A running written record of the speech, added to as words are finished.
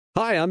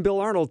Hi, I'm Bill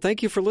Arnold.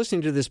 Thank you for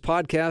listening to this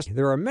podcast.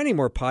 There are many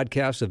more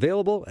podcasts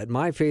available at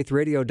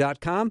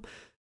myfaithradio.com.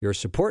 Your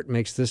support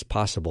makes this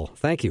possible.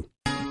 Thank you.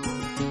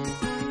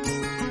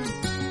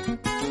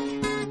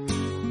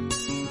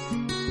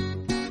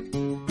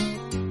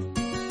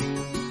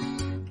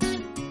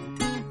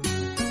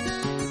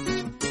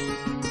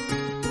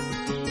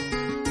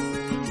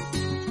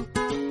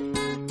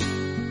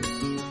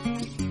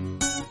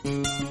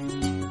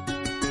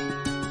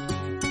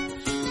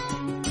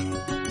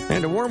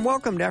 And a warm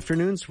welcome to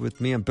Afternoons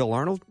with me. I'm Bill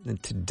Arnold,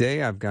 and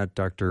today I've got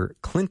Dr.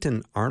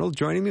 Clinton Arnold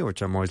joining me,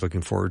 which I'm always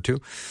looking forward to.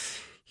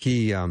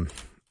 He is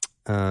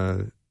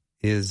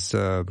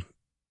been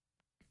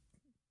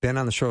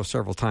on the show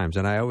several times,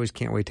 and I always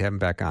can't wait to have him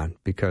back on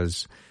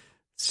because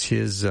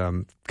his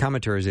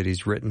commentaries that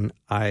he's written,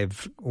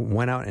 I've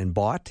went out and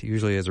bought.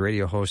 Usually as a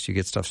radio host, you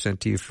get stuff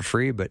sent to you for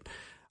free, but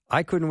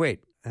I couldn't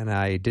wait. And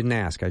I didn't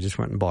ask. I just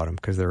went and bought them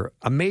because they're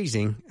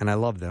amazing, and I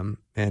love them.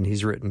 And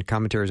he's written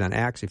commentaries on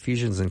Acts,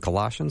 Ephesians, and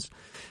Colossians.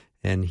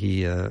 And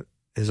he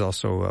is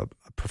also a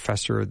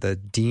professor, the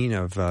dean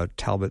of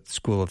Talbot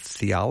School of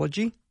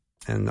Theology,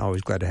 and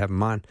always glad to have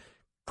him on.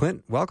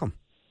 Clint, welcome.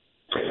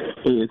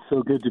 Hey, it's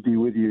so good to be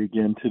with you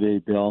again today,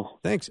 Bill.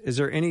 Thanks. Is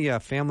there any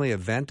family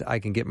event I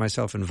can get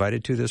myself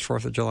invited to this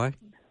 4th of July?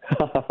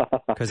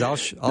 Because I'll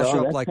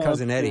show up like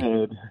Cousin Eddie.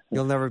 Good.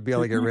 You'll never be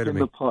able to get rid of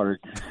me. In the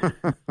park.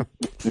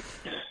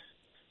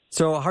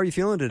 So, how are you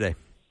feeling today?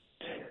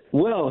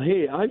 Well,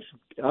 hey, I've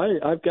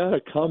got a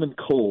common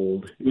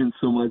cold, and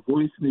so my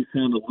voice may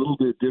sound a little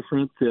bit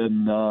different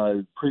than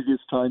previous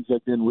times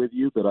I've been with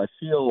you, but I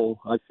feel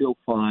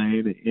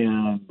fine,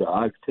 and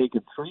I've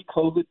taken 3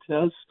 COVID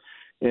tests,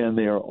 and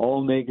they are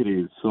all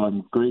negative, so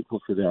I'm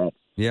grateful for that.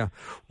 Yeah.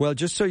 Well,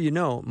 just so you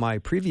know, my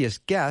previous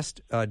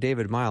guest,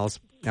 David Miles,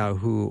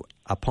 who,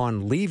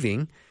 upon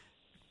leaving,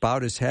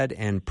 bowed his head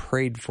and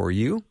prayed for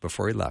you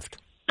before he left.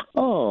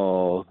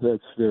 Oh,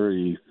 that's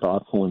very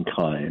thoughtful and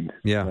kind.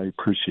 Yeah. I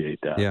appreciate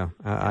that. Yeah,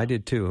 I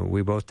did too.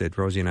 We both did.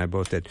 Rosie and I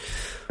both did.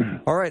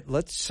 All right,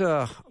 let's,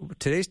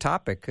 today's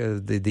topic,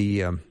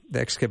 the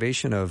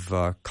excavation of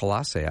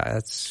Colossi.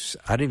 I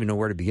don't even know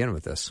where to begin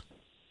with this.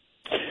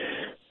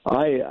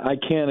 I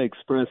can't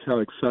express how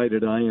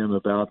excited I am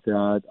about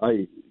that.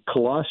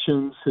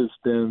 Colossians has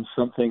been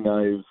something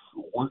I've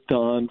worked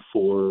on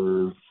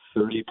for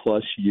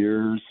 30-plus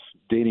years,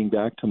 dating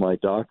back to my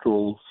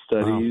doctoral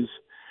studies. Wow.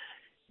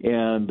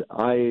 And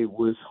I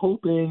was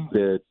hoping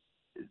that,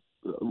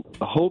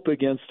 hope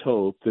against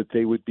hope, that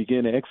they would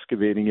begin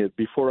excavating it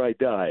before I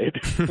died.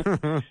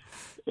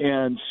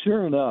 And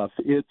sure enough,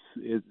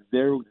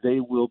 they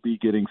will be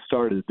getting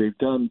started. They've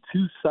done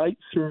 2 site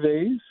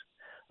surveys.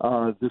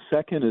 The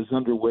second is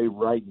underway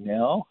right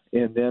now,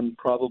 and then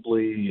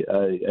probably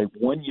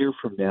 1 year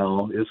from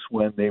now is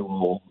when they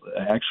will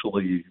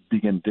actually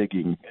begin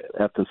digging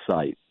at the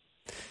site.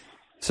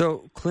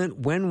 So, Clint,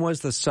 when was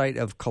the site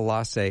of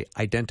Colossae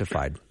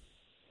identified?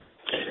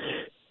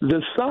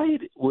 The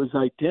site was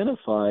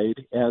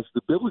identified as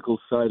the biblical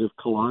site of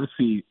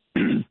Colossi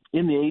in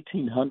the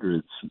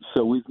 1800s.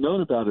 So we've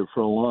known about it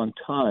for a long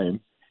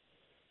time,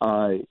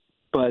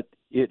 but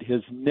it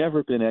has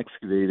never been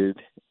excavated.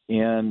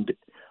 And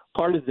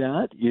part of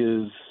that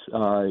is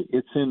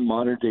it's in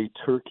modern-day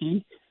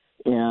Turkey,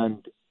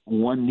 and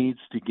one needs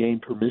to gain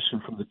permission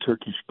from the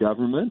Turkish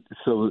government.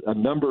 So a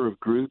number of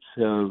groups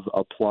have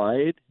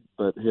applied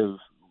but have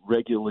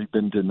regularly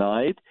been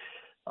denied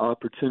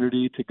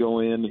opportunity to go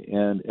in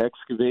and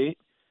excavate.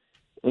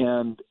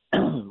 And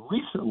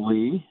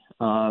recently,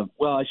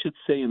 I should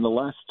say in the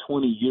last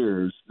 20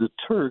 years, the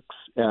Turks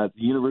at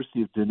the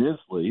University of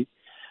Denizli,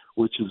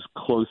 which is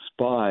close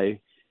by,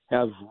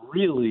 have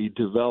really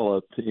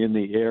developed in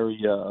the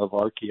area of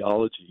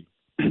archaeology.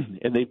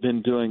 And they've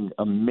been doing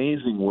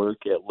amazing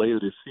work at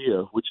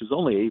Laodicea, which is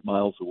only 8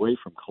 miles away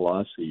from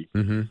Colossi.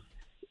 Mm-hmm.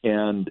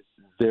 And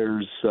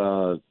there's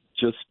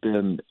just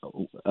been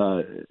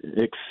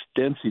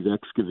extensive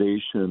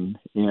excavation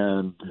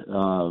and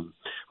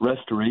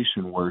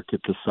restoration work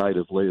at the site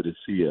of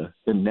Laodicea.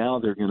 And now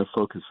they're going to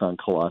focus on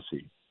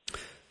Colossi.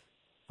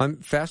 I'm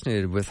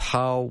fascinated with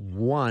how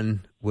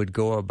one would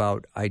go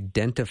about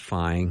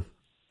identifying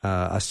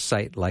a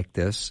site like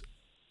this.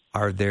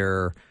 Are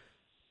there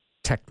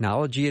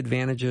technology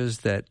advantages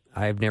that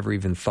I've never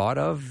even thought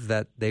of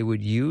that they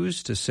would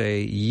use to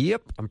say,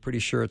 yep, I'm pretty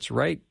sure it's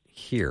right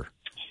here?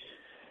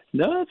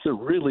 No, that's a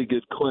really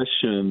good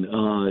question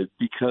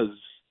because,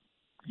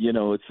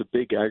 it's a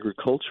big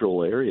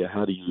agricultural area.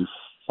 How do you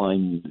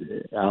find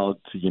out,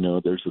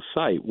 there's a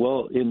site?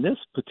 Well, in this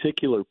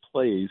particular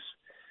place,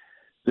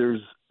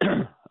 there's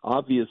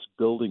obvious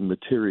building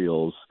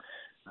materials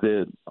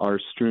that are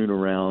strewn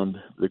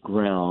around the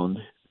ground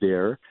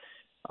there.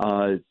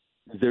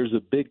 There's a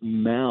big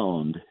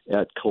mound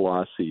at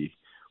Colossi,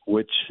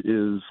 which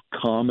is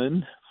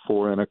common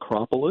for an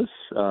acropolis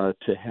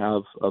to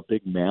have a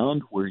big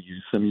mound where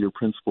some of your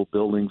principal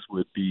buildings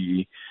would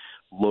be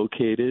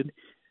located.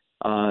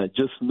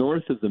 Just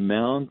north of the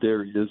mound,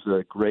 there is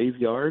a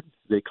graveyard.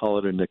 They call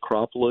it a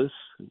necropolis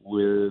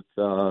with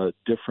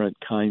different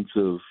kinds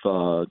of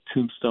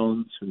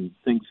tombstones and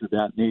things of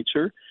that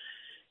nature.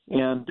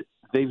 And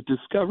they've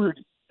discovered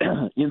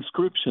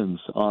inscriptions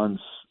on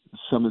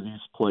some of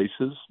these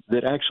places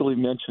that actually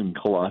mention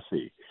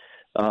Colossi.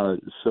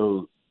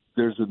 So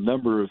there's a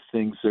number of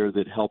things there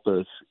that help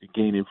us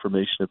gain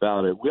information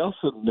about it. We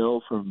also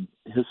know from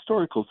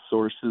historical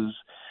sources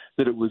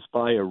that it was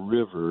by a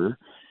river,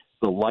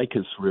 the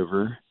Lycus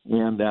River,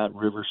 and that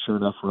river sure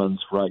enough runs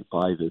right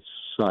by this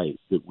site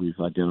that we've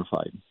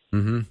identified.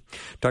 Mm-hmm.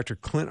 Dr.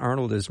 Clint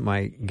Arnold is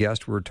my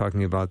guest. We're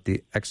talking about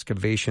the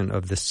excavation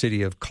of the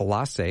city of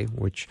Colossae,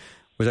 which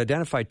was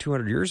identified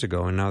 200 years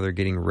ago, and now they're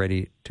getting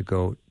ready to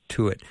go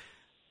to it.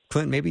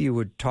 Clint, maybe you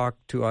would talk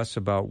to us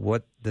about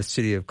what the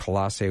city of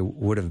Colossae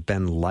would have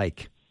been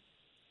like.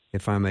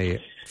 If I'm a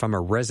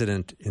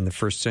resident in the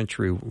first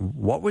century,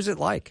 what was it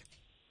like?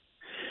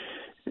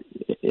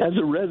 As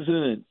a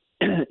resident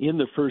in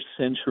the first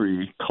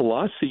century,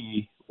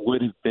 Colossi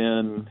would have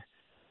been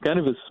kind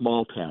of a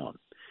small town.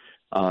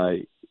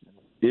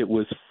 It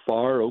was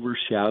far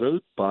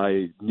overshadowed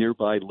by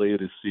nearby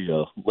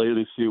Laodicea.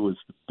 Laodicea was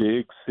the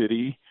big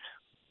city,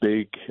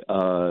 big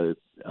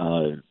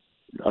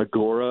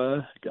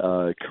agora,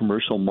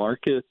 commercial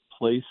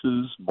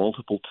marketplaces,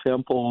 multiple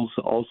temples,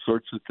 all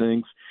sorts of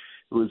things.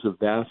 It was a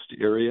vast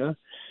area.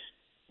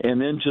 And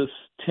then just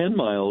 10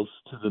 miles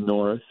to the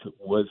north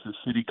was a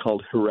city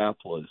called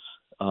Hierapolis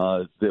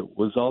that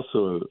was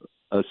also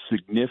a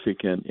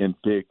significant and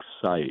big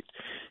site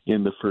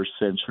in the first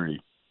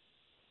century.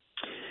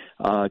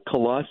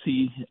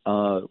 Colossi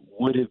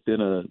would have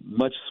been a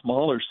much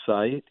smaller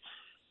site,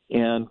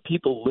 and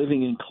people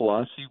living in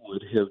Colossi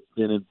would have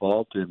been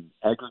involved in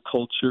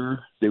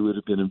agriculture. They would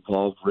have been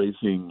involved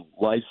raising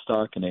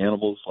livestock and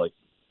animals like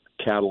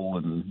cattle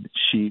and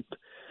sheep,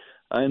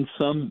 and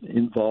some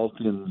involved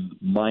in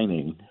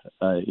mining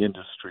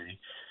industry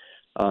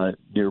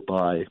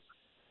nearby.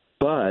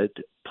 But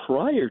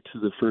prior to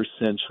the first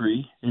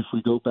century, if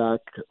we go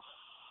back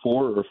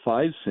 4 or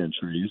 5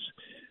 centuries,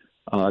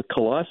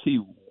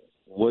 Colossi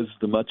was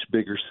the much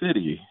bigger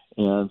city.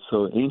 And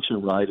so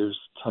ancient writers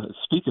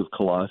speak of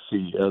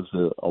Colossi as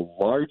a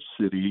large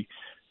city,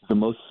 the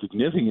most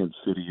significant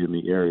city in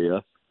the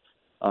area.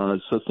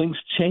 So things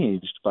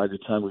changed by the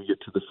time we get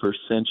to the first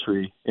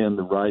century and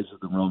the rise of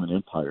the Roman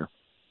Empire.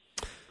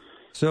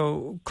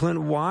 So,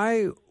 Clint,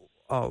 why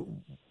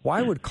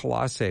would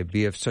Colossae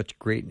be of such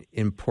great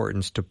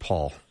importance to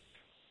Paul?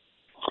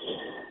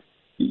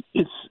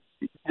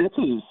 That's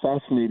a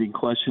fascinating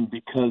question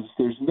because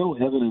there's no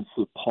evidence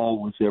that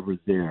Paul was ever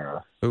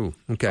there. Oh,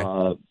 okay.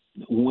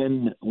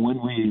 When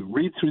we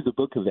read through the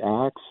book of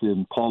Acts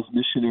and Paul's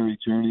missionary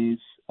journeys,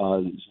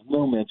 there's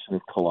no mention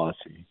of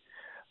Colossi.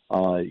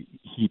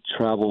 He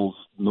travels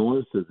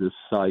north of this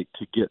site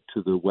to get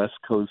to the west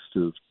coast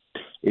of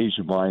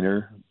Asia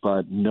Minor,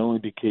 but no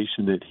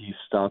indication that he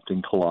stopped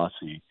in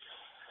Colossi.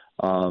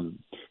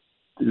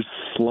 There's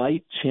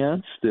slight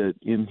chance that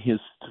in his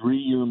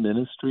 3-year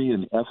ministry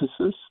in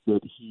Ephesus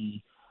that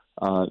he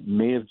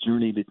may have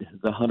journeyed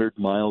the 100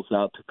 miles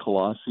out to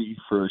Colossi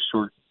for a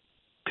short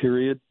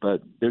period,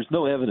 but there's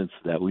no evidence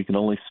of that. We can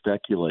only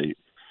speculate.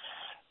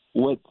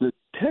 What the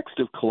text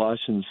of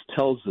Colossians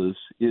tells us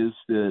is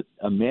that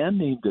a man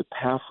named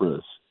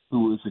Epaphras,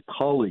 who was a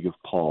colleague of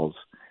Paul's,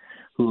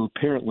 who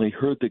apparently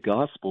heard the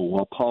gospel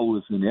while Paul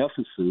was in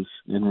Ephesus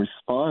and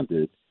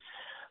responded.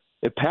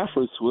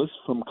 Epaphras was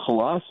from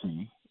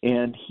Colossi,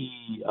 and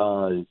he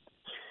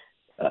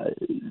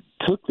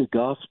took the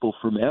gospel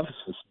from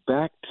Ephesus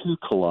back to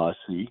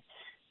Colossi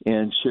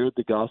and shared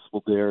the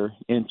gospel there,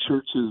 and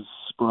churches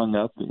sprung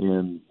up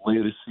in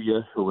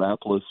Laodicea,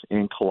 Hierapolis,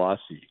 and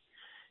Colossi.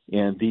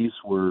 And these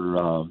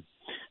were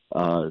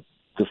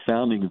the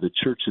founding of the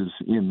churches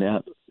in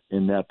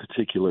that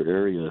particular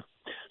area.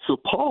 So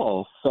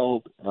Paul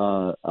felt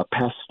a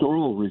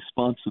pastoral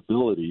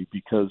responsibility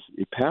because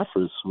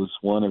Epaphras was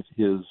one of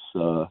his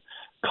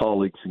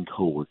colleagues and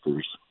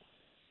coworkers.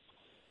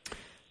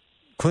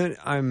 Clint,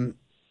 I'm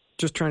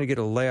just trying to get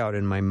a layout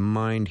in my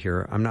mind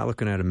here. I'm not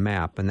looking at a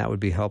map, and that would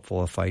be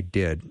helpful if I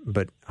did.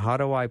 But how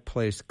do I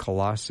place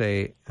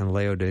Colossae and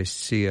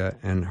Laodicea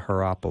and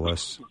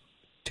Hierapolis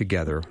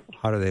together?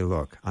 How do they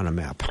look on a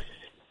map?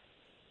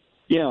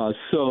 Yeah,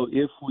 so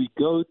if we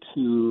go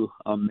to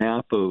a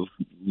map of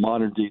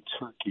modern-day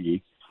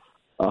Turkey,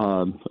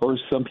 or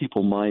some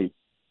people might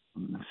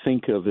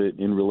think of it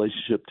in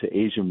relationship to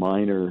Asia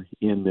Minor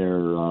in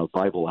their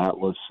Bible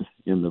atlas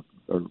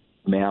or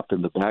map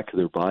in the back of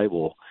their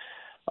Bible,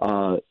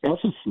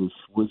 Ephesus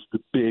was the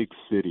big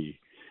city.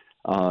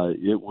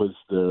 It was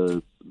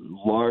the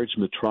large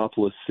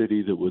metropolis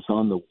city that was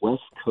on the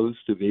west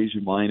coast of Asia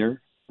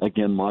Minor,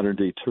 again,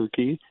 modern-day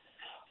Turkey.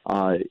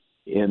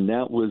 And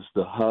that was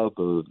the hub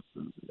of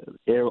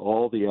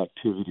all the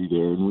activity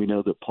there. And we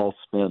know that Paul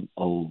spent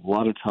a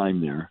lot of time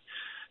there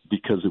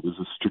because it was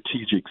a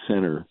strategic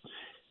center.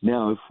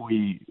 Now, if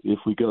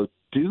we go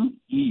due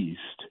east,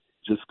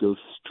 just go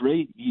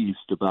straight east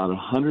about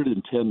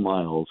 110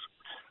 miles,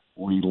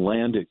 we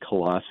land at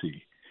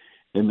Colossi.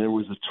 And there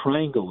was a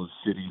triangle of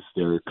cities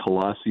there,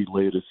 Colossi,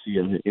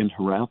 Laodicea, and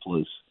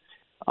Hierapolis,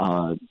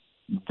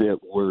 that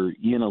were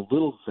in a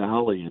little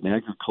valley, an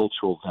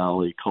agricultural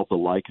valley called the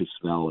Lycus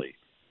Valley.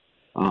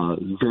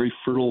 Very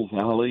fertile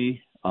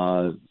valley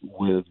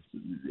with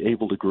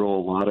able to grow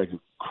a lot of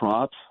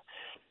crops.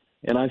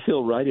 And I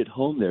feel right at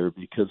home there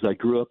because I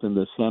grew up in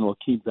the San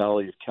Joaquin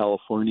Valley of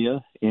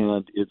California,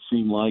 and it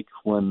seemed like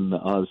when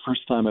the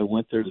first time I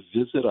went there to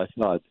visit, I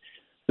thought,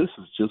 this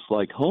is just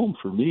like home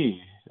for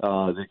me.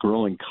 They're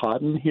growing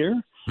cotton here,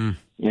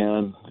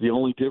 and the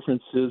only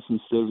difference is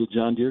instead of a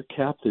John Deere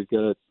cap,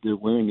 they're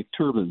wearing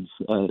turbans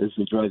as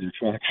they drive their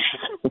tractors.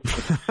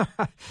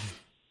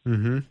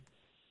 Mm-hmm.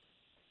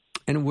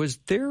 And was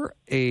there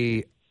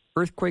a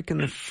earthquake in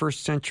the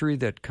first century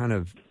that kind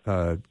of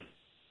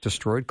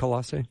destroyed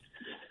Colossae?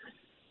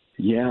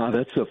 Yeah,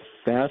 that's a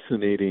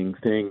fascinating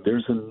thing.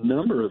 There's a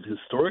number of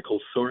historical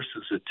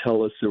sources that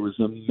tell us there was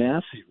a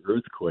massive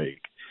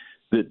earthquake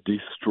that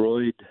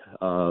destroyed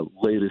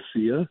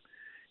Laodicea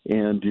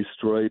and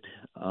destroyed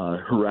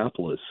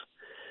Hierapolis.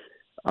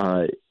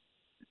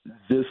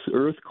 This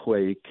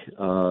earthquake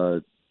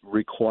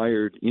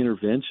required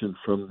intervention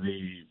from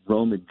the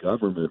Roman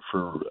government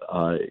for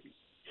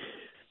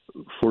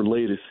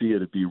Laodicea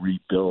to be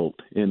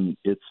rebuilt, and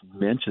it's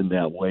mentioned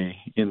that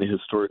way in the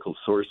historical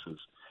sources.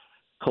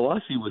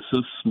 Colossi was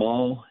so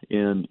small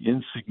and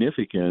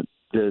insignificant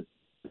that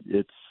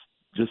it's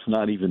just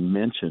not even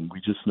mentioned.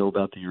 We just know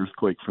about the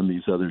earthquake from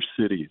these other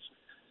cities.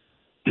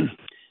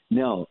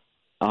 Now,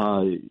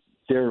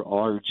 there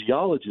are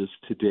geologists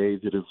today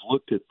that have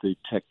looked at the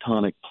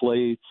tectonic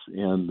plates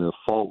and the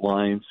fault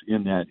lines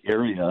in that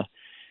area,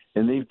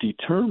 and they've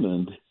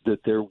determined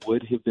that there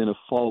would have been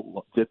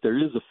that there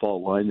is a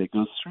fault line that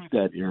goes through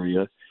that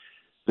area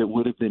that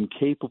would have been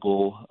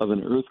capable of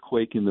an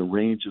earthquake in the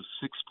range of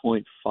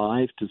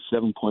 6.5 to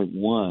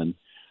 7.1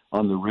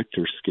 on the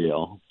Richter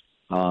scale.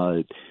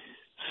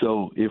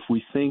 So if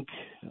we think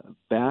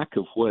back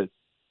of what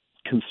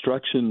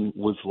construction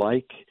was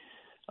like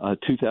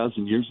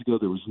 2,000 years ago,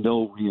 there was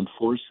no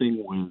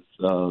reinforcing with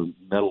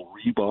metal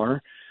rebar.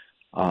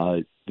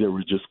 There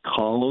were just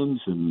columns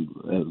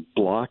and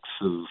blocks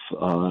of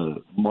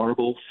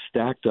marble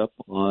stacked up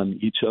on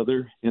each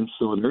other. And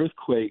so an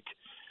earthquake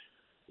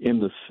in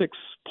the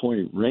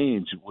 6-point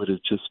range would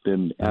have just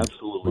been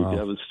absolutely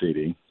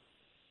devastating.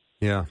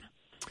 Yeah.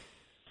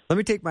 Let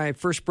me take my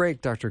first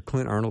break. Dr.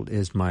 Clint Arnold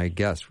is my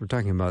guest. We're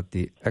talking about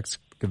the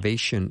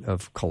excavation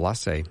of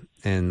Colossae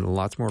and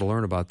lots more to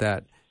learn about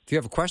that. If you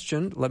have a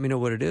question, let me know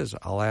what it is.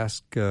 I'll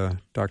ask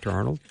Dr.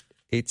 Arnold,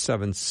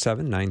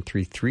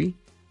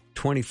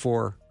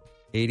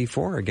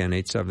 877-933-2484. Again,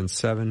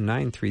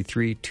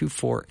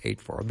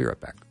 877-933-2484. I'll be right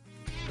back.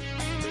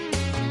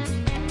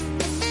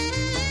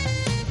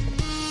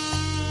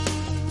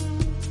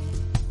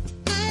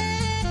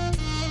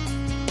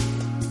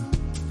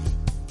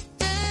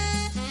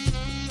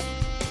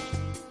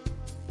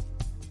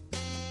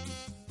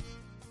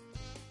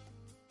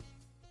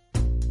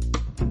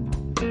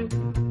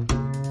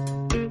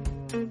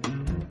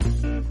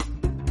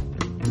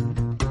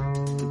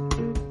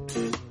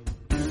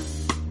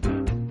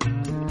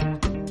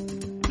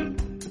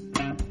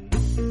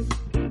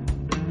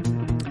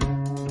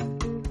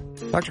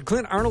 Dr.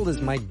 Clint Arnold is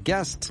my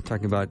guest,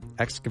 talking about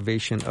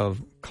excavation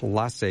of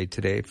Colossae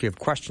today. If you have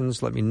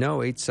questions, let me know,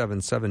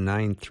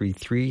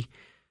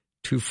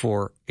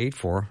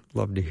 877-933-2484.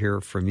 Love to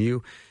hear from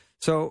you.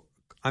 So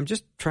I'm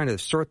just trying to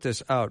sort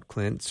this out,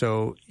 Clint.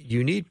 So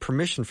you need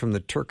permission from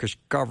the Turkish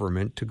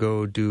government to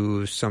go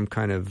do some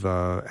kind of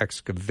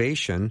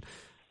excavation.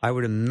 I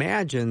would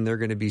imagine they're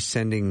going to be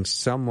sending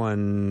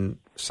some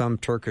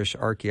Turkish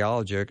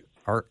archaeologist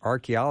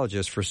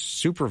for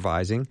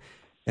supervising.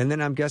 And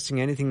then I'm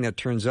guessing anything that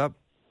turns up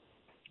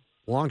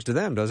belongs to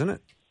them, doesn't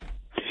it?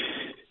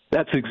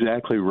 That's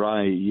exactly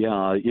right.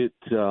 Yeah. In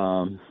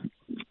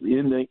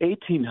the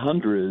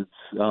 1800s,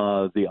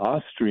 the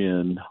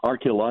Austrian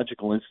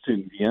Archaeological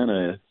Institute in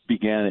Vienna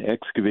began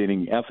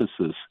excavating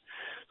Ephesus.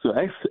 So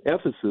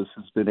Ephesus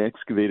has been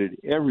excavated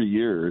every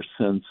year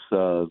since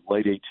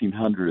late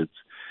 1800s.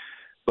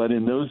 But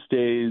in those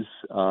days,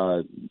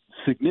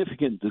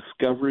 significant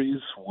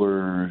discoveries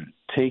were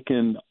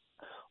taken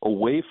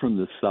away from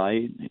the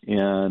site,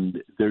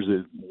 and there's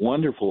a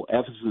wonderful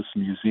Ephesus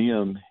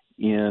museum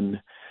in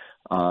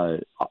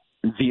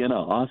Vienna,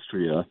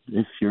 Austria.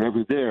 If you're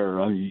ever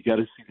there, you got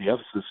to see the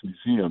Ephesus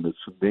Museum.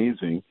 It's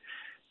amazing.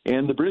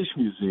 And the British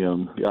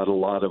Museum got a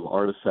lot of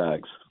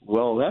artifacts.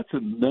 Well, that's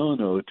a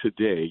no-no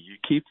today. You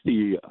keep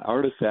the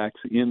artifacts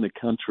in the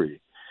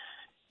country.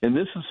 And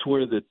this is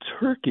where the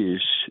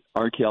Turkish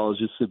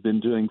archaeologists have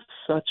been doing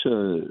such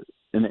an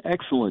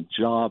excellent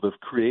job of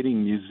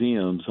creating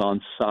museums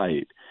on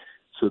site.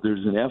 So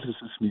there's an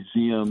Ephesus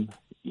museum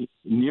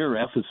near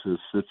Ephesus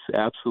that's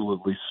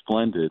absolutely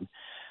splendid.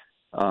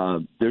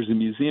 There's a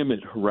museum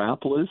at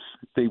Hierapolis.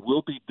 They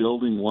will be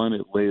building one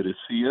at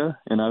Laodicea,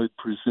 and I would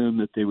presume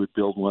that they would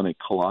build one at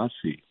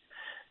Colossi.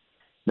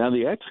 Now,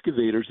 the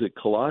excavators at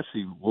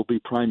Colossi will be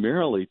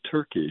primarily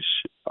Turkish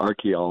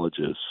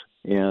archaeologists,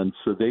 And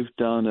so they've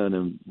done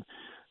an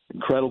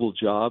incredible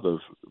job of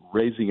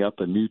raising up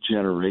a new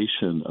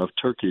generation of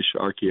Turkish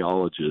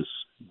archaeologists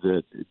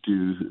that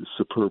do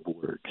superb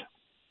work.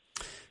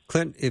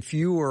 Clint, if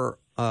you were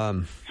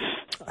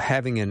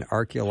having an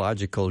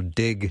archaeological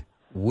dig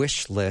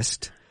wish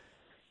list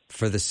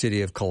for the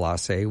city of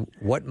Colossae,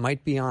 what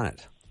might be on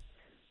it?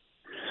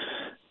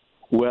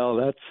 Well,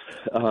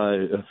 that's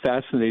a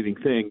fascinating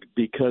thing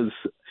because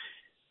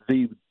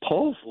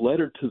Paul's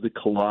letter to the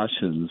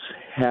Colossians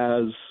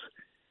has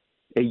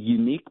a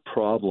unique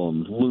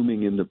problem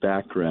looming in the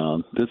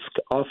background that's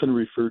often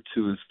referred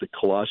to as the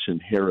Colossian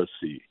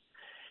heresy.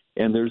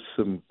 And there's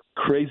some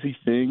crazy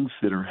things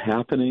that are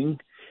happening,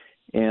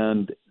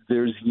 and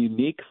there's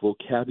unique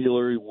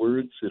vocabulary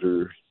words that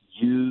are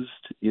used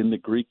in the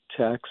Greek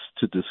text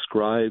to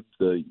describe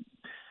the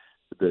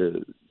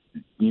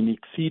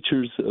unique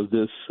features of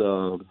this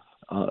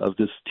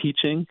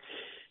teaching.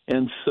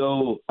 And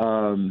so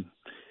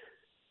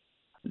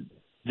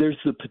there's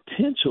the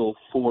potential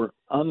for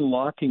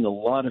unlocking a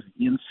lot of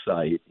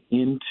insight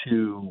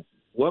into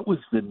what was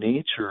the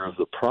nature of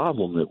the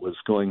problem that was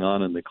going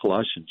on in the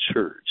Colossian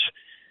church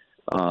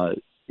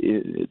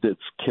that's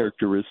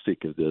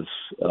characteristic of this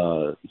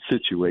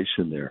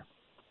situation there.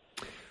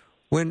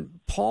 When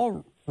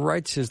Paul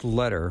writes his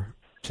letter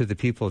to the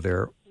people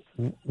there,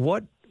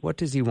 what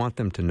does he want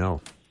them to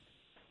know?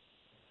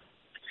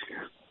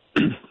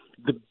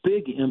 The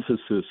big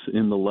emphasis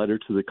in the letter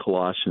to the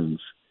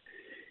Colossians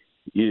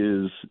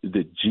is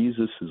that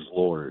Jesus is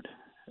Lord.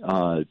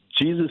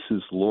 Jesus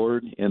is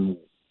Lord, and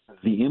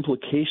the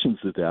implications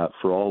of that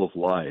for all of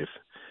life.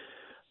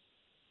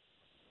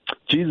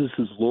 Jesus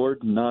is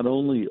Lord not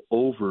only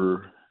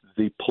over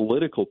the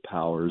political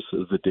powers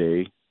of the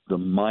day, the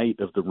might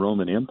of the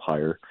Roman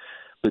Empire,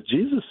 but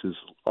Jesus is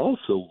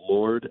also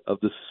Lord of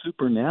the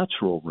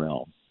supernatural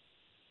realm.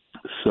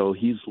 So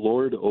he's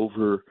Lord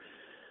over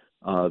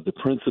the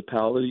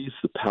principalities,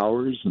 the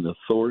powers and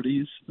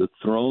authorities, the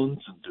thrones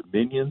and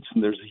dominions,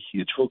 and there's a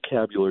huge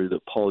vocabulary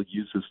that Paul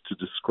uses to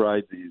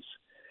describe these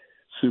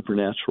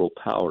supernatural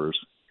powers.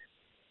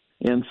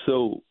 And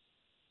so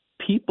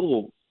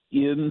people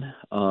in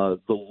the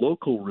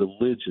local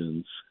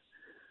religions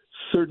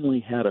certainly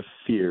had a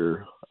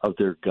fear of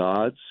their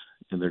gods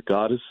and their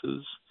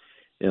goddesses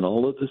and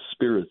all of the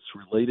spirits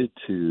related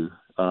to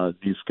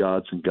these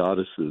gods and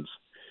goddesses.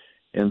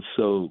 And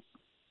so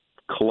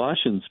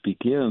Colossians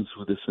begins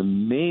with this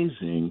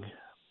amazing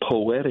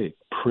poetic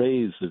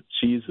praise of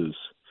Jesus,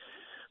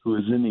 who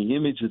is in the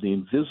image of the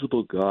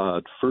invisible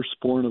God,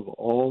 firstborn of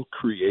all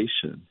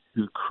creation,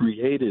 who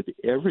created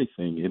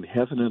everything in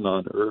heaven and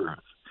on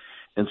earth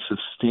and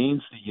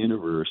sustains the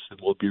universe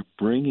and will be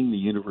bringing the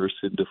universe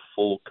into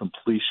full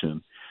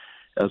completion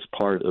as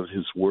part of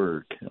his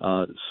work.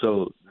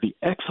 So the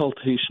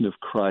exaltation of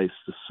Christ,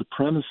 the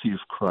supremacy of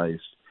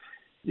Christ,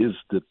 is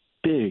the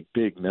big,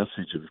 big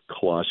message of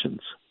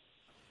Colossians.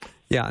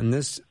 Yeah, and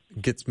this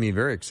gets me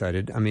very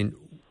excited. I mean,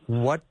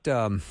 what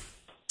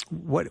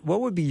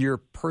would be your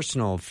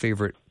personal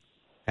favorite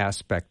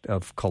aspect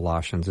of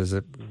Colossians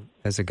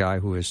as a guy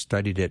who has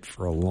studied it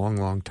for a long,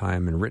 long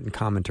time and written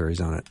commentaries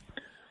on it?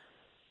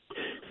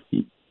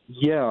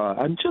 Yeah,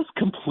 I'm just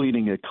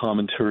completing a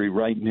commentary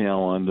right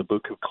now on the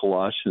book of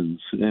Colossians,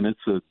 and it's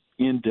an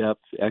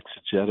in-depth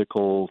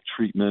exegetical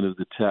treatment of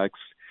the text.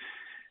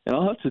 And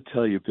I'll have to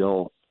tell you,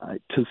 Bill,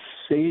 to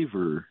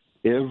savor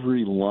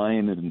every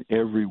line and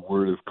every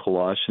word of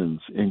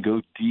Colossians and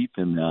go deep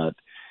in that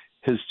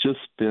has just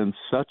been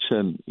such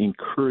an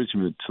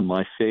encouragement to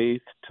my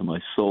faith, to my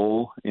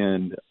soul,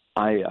 and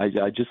I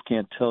just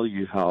can't tell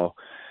you how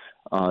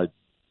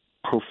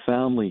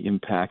profoundly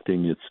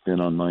impacting it's been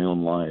on my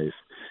own life.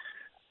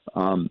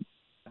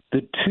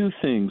 The two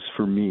things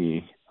for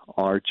me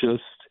are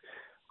just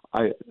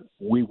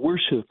we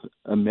worship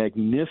a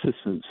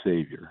magnificent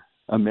Savior,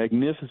 a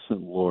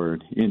magnificent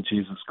Lord in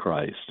Jesus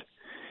Christ.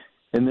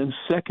 And then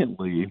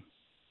secondly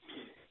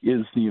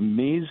is the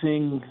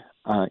amazing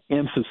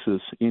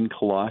emphasis in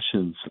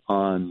Colossians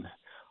on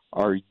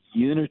our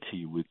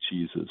unity with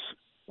Jesus.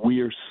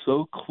 We are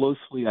so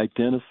closely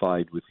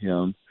identified with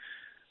him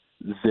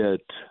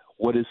that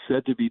what is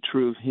said to be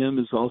true of him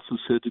is also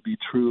said to be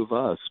true of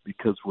us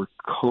because we're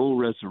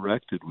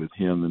co-resurrected with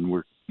him and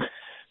we're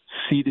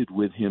seated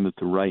with him at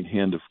the right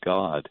hand of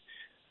God.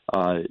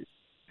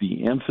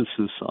 The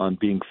emphasis on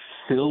being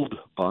filled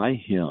by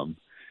him,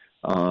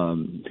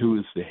 who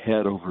is the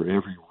head over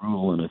every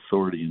rule and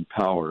authority and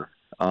power.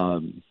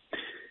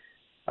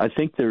 I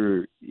think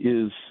there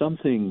is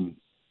something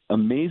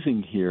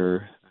amazing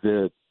here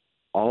that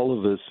all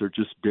of us are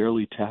just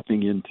barely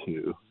tapping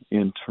into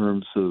in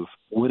terms of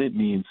what it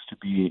means to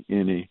be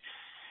in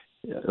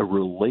a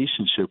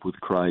relationship with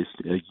Christ,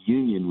 a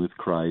union with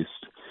Christ,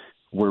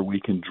 where we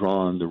can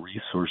draw on the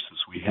resources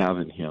we have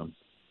in him.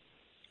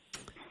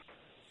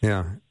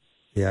 Yeah,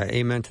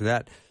 amen to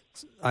that.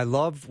 I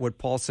love what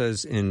Paul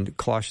says in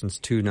Colossians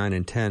 2, 9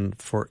 and 10,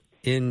 for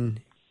in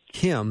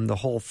him the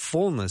whole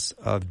fullness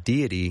of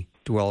deity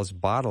dwells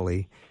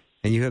bodily,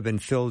 and you have been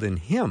filled in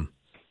him,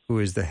 who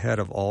is the head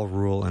of all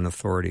rule and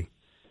authority.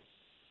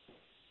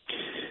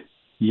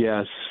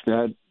 Yes,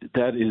 that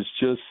is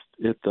just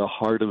at the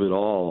heart of it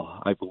all,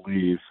 I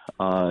believe.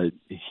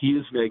 He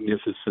is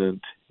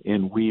magnificent,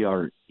 and we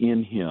are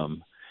in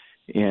him.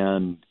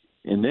 And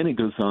then it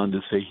goes on to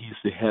say he's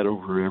the head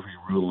over every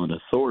rule and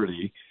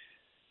authority,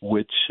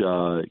 which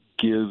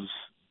gives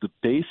the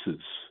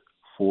basis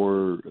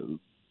for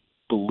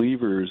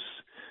believers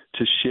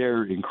to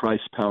share in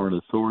Christ's power and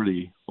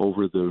authority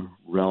over the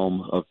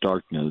realm of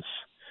darkness.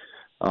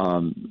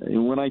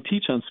 And when I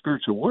teach on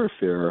spiritual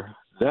warfare,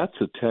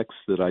 that's a text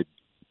that I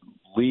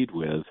lead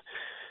with,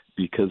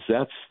 because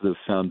that's the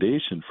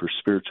foundation for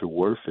spiritual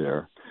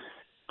warfare.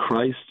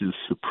 Christ is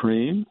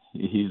supreme.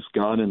 He's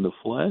God in the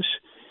flesh,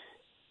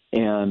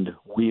 and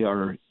we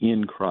are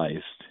in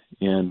Christ,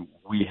 and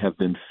we have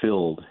been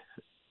filled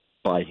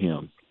by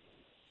him.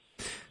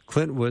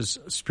 Clint, was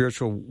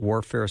spiritual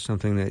warfare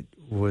something that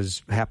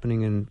was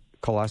happening in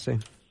Colossi?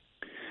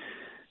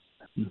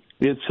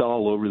 It's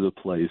all over the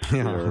place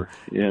there.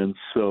 And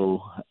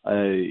so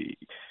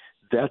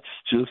that's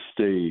just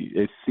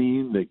a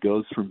theme that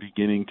goes from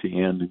beginning to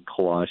end in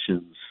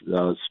Colossians,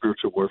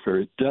 spiritual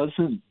warfare. It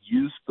doesn't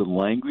use the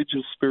language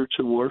of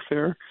spiritual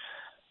warfare,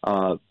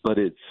 but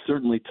it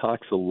certainly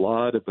talks a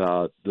lot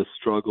about the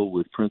struggle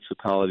with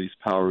principalities,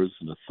 powers,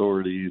 and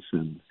authorities,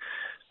 and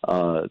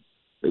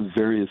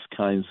various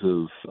kinds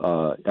of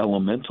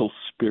elemental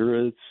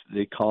spirits,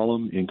 they call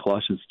them, in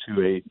Colossians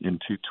 2:8 and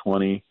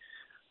 2:20.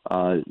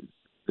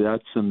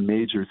 That's a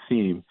major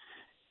theme.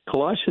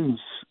 Colossians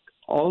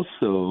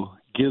also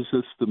gives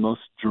us the most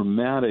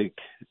dramatic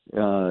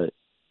and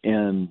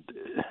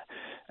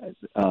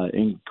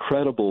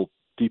incredible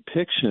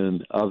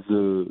depiction of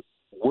the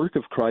work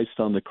of Christ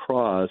on the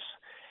cross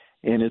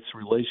and its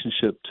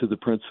relationship to the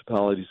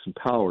principalities and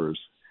powers.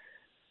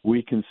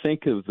 We can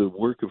think of the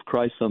work of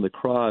Christ on the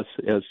cross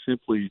as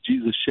simply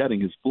Jesus shedding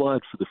his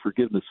blood for the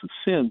forgiveness of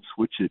sins,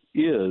 which it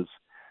is,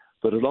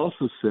 but it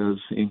also says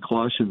in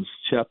Colossians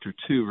chapter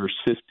 2, verse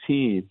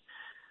 15,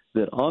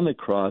 that on the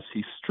cross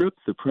he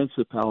stripped the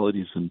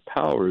principalities and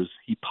powers,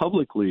 he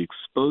publicly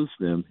exposed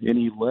them, and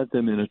he led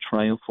them in a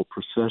triumphal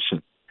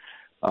procession.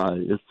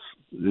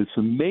 It's an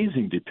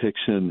amazing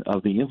depiction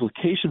of the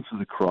implications of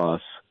the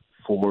cross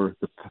for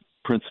the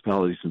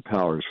principalities and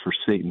powers, for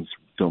Satan's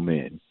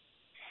domain.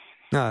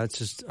 No, it's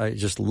just, I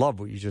just love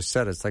what you just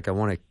said. It's like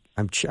I'm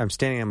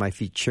standing on my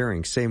feet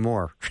cheering. Say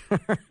more.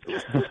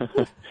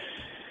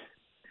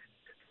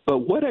 But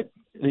what an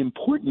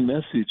important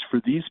message for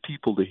these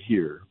people to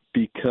hear,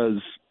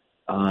 because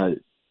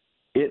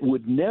it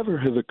would never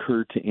have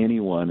occurred to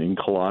anyone in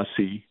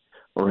Colossi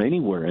or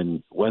anywhere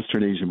in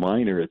Western Asia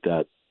Minor at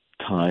that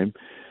time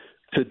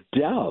to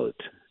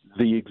doubt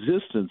the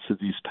existence of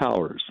these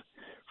powers.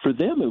 For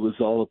them, it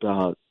was all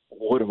about,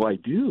 what do I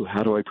do?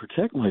 How do I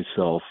protect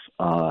myself?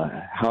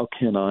 How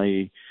can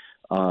I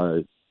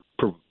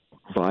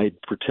provide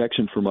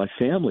protection for my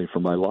family, for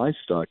my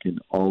livestock, in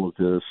all of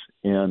this?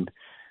 And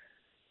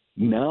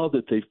now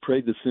that they've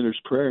prayed the sinner's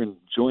prayer and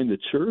joined the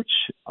church,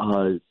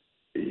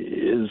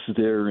 is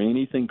there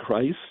anything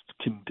Christ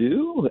can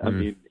do? I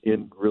mean,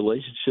 in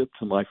relationship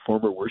to my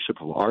former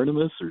worship of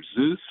Artemis or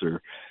Zeus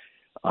or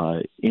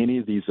any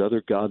of these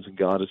other gods and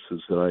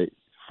goddesses that I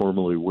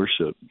formerly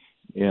worship?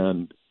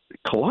 And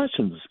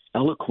Colossians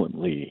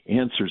eloquently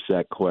answers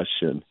that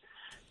question.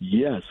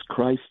 Yes,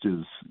 Christ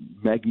is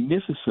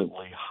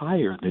magnificently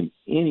higher than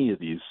any of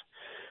these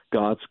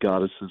gods,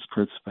 goddesses,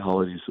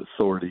 principalities,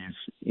 authorities,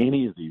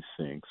 any of these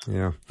things.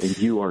 Yeah, and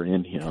you are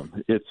in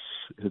him. It's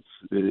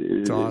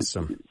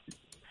awesome.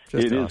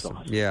 Just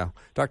awesome. Yeah.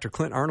 Dr.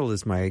 Clint Arnold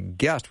is my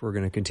guest. We're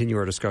going to continue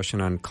our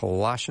discussion on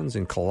Colossians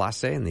and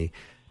Colossae and the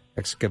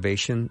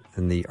excavation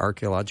and the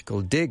archaeological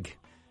dig.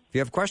 If you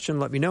have a question,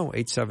 let me know.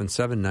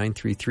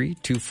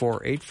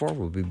 877-933-2484.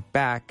 We'll be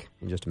back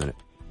in just a minute.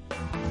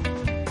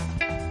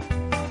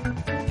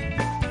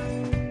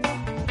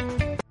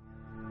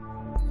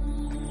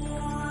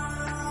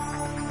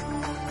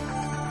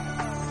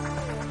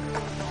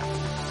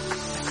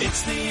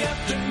 It's the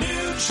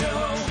afternoon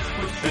show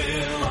with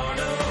Bill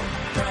Arnold.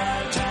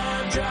 Prime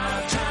time,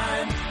 drive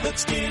time.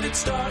 Let's get it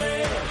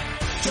started.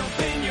 Jump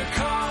in your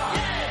car.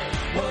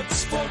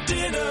 What's for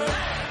dinner?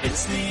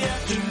 It's the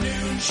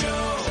afternoon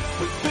show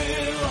with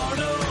Bill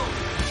Arnold.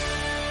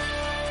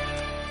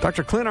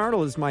 Dr. Clint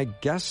Arnold is my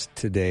guest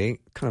today.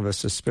 Kind of a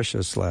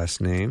suspicious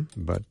last name,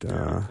 but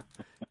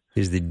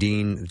he's the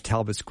Dean of the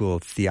Talbot School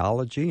of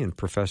Theology and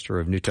Professor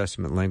of New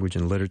Testament Language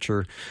and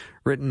Literature.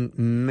 Written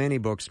many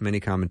books, many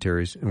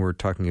commentaries, and we're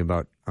talking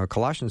about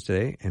Colossians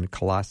today and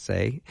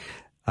Colossae,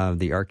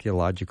 the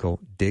archaeological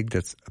dig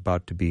that's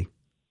about to be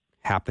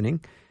happening.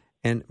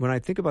 And when I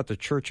think about the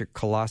church at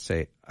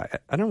Colossae,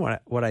 I don't know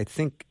what I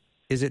think.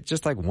 Is it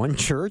just like one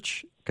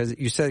church? Because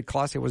you said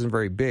Colossae wasn't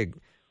very big.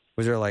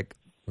 Was there like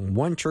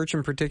one church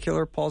in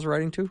particular Paul's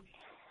writing to?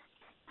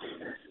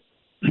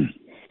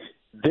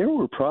 There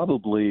were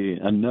probably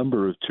a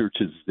number of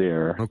churches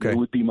there. Okay. It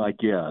would be my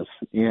guess.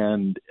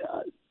 And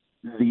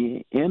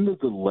the end of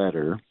the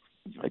letter,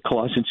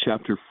 Colossians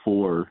chapter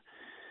 4,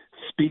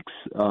 speaks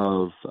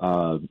of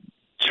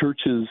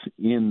churches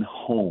in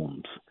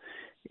homes.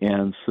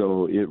 And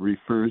so it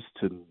refers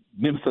to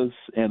Nymphos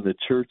and the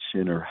church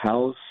in her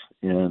house,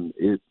 and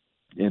it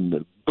in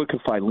the book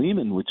of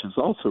Philemon, which is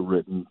also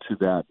written to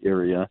that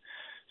area,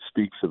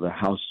 speaks of a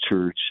house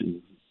church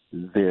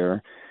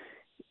there.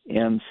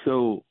 And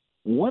so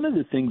one of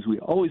the things we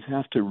always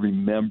have to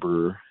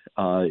remember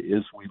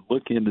as we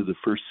look into the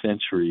first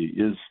century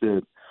is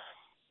that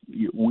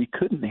we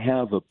couldn't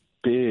have a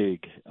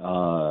big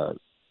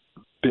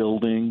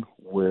building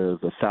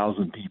with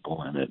 1,000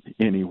 people in it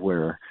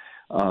anywhere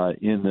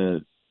in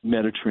the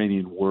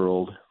Mediterranean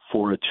world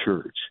for a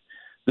church.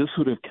 This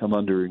would have come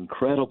under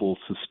incredible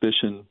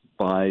suspicion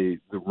by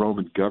the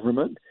Roman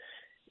government,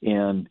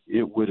 and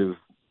it would have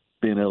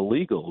been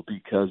illegal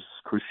because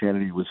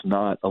Christianity was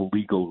not a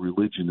legal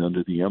religion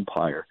under the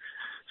empire.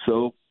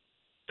 So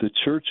the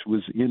church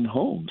was in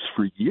homes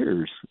for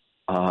years,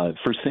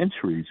 for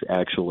centuries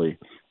actually,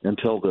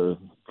 until the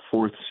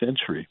 4th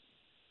century.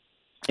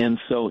 And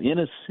so in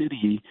a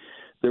city,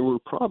 there were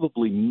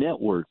probably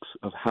networks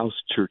of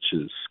house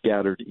churches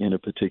scattered in a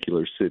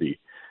particular city.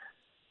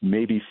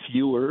 Maybe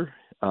fewer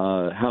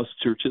house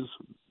churches,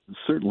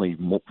 certainly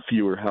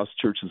fewer house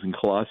churches in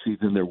Colossi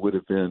than there would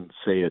have been,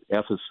 say, at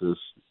Ephesus,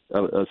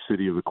 a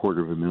city of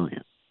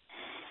 250,000.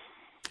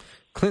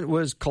 Clint,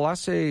 was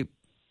Colossae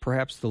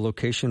perhaps the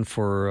location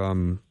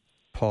for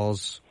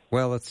Paul's,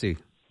 well, let's see.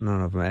 I don't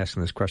know if I'm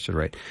asking this question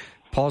right.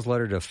 Paul's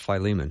letter to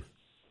Philemon.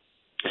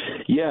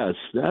 Yes,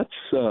 that's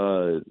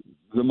the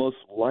most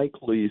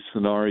likely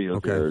scenario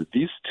there.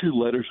 These two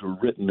letters were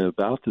written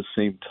about the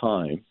same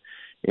time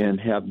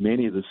and have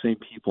many of the same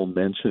people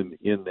mentioned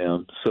in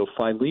them. So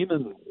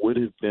Philemon would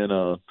have been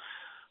a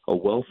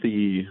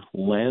wealthy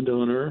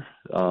landowner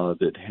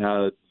that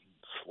had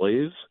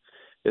slaves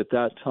at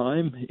that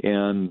time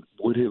and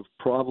would have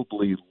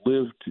probably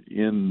lived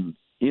in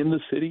the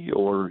city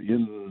or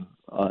in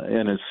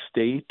an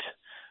estate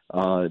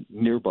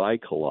nearby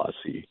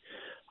Colossi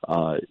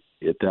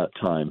at that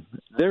time.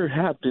 There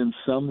have been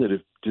some that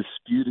have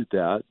disputed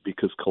that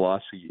because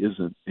Colossi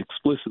isn't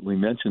explicitly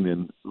mentioned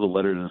in the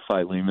letter to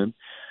Philemon,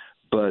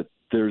 but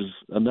there's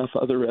enough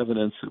other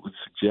evidence that would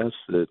suggest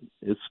that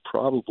it's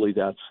probably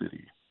that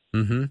city.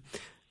 Mm-hmm.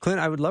 Clint,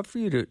 I would love for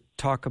you to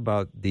talk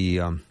about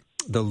the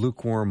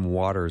lukewarm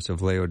waters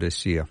of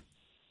Laodicea.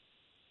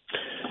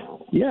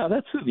 Yeah,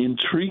 that's an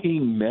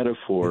intriguing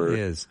metaphor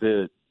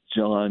that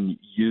John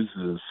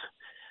uses.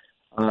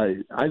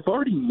 I've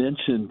already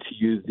mentioned to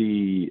you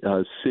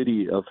the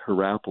city of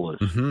Hierapolis.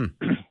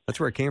 Mm-hmm. That's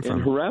where it came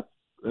from. And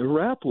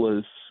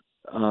Hierapolis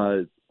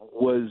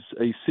was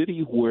a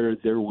city where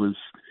there was,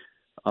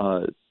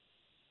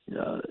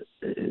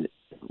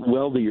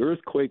 the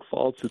earthquake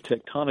faults, the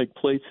tectonic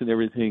plates and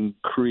everything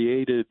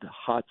created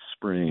hot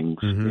springs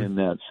in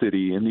that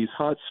city. And these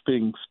hot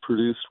springs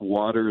produced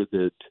water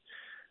that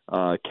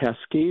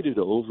cascaded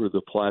over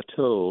the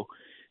plateau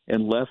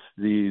and left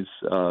these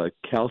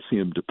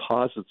calcium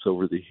deposits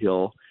over the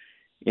hill.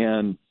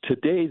 And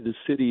today the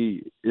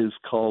city is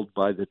called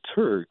by the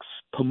Turks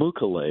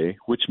Pamukkale,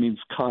 which means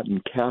Cotton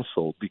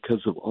Castle,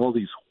 because of all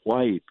these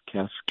white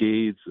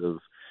cascades of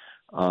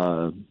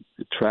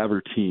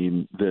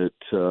travertine that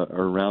are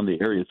around the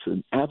area. It's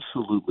an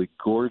absolutely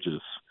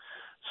gorgeous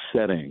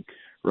setting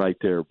right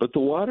there. But the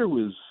water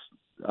was,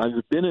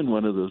 I've been in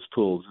one of those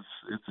pools.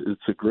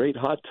 It's a great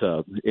hot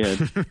tub,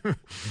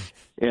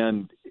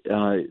 and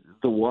the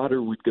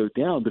water would go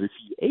down. But if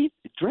you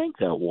drank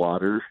that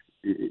water,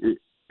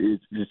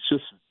 it's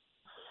just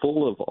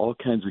full of all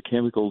kinds of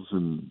chemicals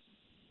and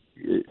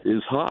it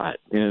is hot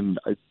and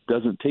it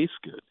doesn't taste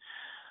good.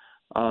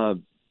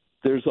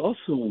 There's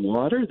also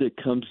water that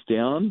comes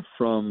down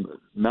from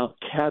Mount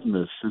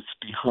Cadmus that's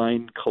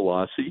behind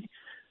Colossi,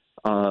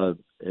 an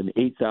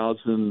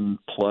 8,000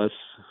 plus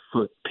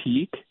foot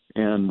peak,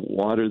 and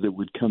water that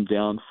would come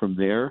down from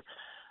there.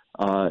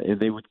 And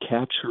they would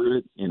capture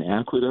it in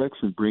aqueducts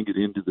and bring it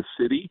into the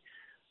city.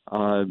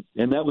 And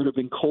that would have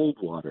been cold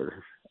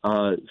water.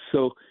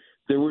 So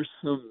there were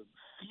some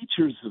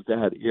features of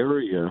that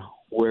area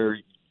where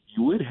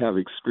you would have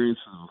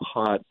experiences of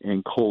hot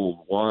and cold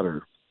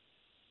water.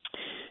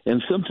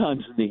 And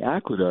sometimes in the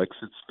aqueducts,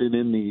 it's been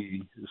in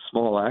the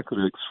small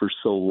aqueducts for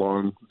so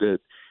long that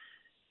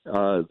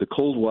the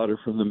cold water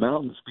from the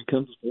mountains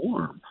becomes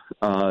warm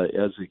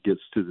as it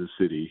gets to the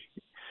city.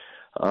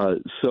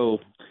 So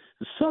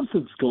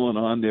something's going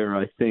on there,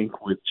 I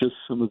think, with just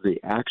some of the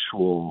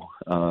actual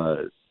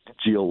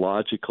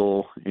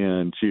geological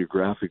and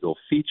geographical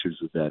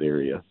features of that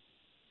area.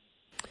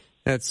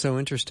 That's so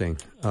interesting.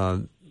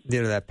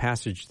 That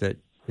passage that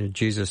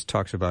Jesus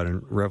talks about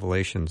in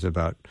Revelations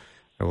about,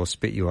 I will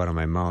spit you out of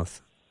my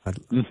mouth.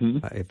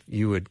 If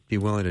you would be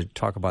willing to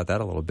talk about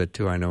that a little bit,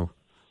 too, I know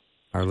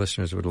our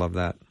listeners would love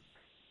that.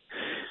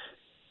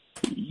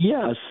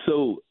 Yeah,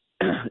 so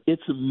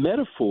it's a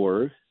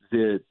metaphor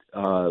that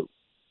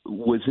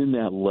was in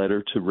that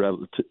letter to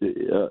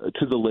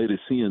the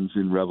Laodiceans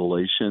in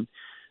Revelation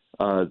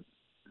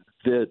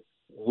that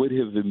would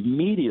have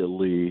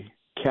immediately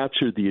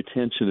captured the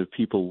attention of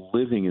people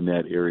living in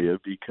that area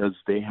because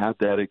they had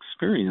that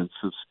experience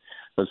of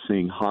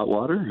seeing hot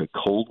water,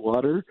 cold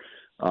water,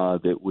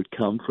 that would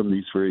come from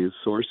these various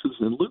sources,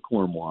 and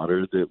lukewarm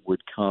water that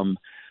would come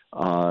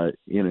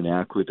in an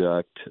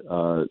aqueduct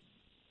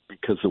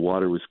because the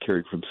water was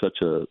carried from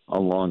such a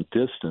long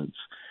distance.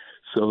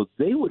 So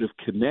they would have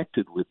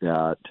connected with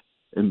that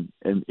and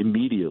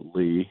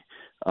immediately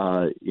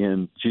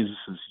in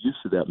Jesus' use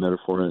of that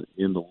metaphor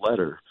in the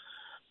letter.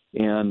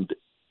 And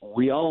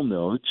we all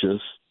know,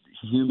 just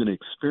human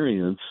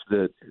experience,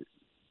 that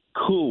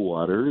cool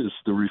water is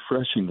the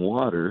refreshing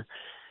water,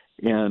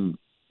 and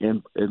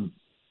the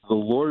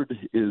Lord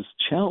is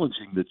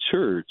challenging the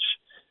church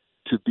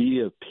to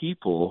be a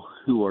people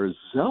who are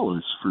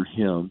zealous for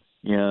Him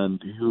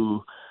and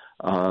who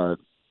are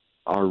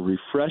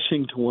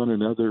refreshing to one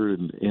another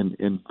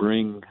and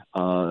bring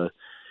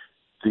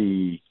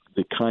the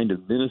kind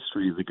of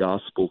ministry of the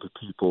gospel to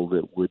people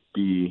that would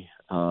be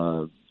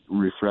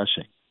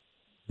refreshing.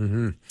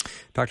 Mm-hmm.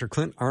 Dr.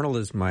 Clint Arnold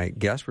is my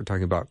guest. We're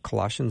talking about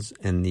Colossians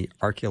and the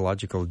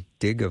archaeological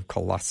dig of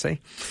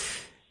Colossi.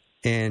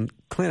 And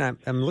Clint,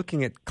 I'm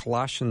looking at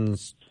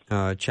Colossians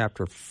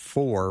chapter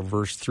 4,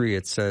 verse 3.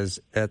 It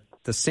says, "At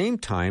the same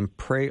time,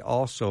 pray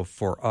also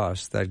for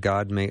us that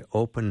God may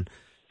open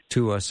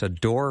to us a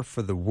door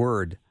for the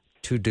word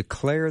to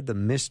declare the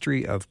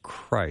mystery of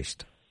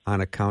Christ,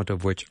 on account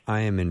of which I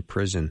am in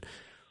prison."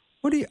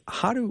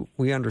 How do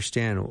we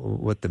understand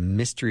what the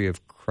mystery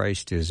of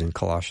Christ is in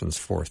Colossians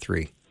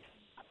 4:3?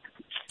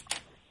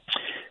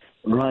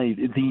 Right.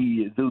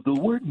 The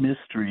word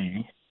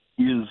mystery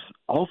is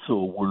also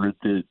a word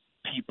that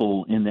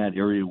people in that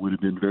area would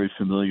have been very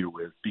familiar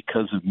with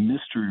because of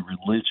mystery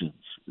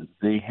religions.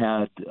 They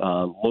had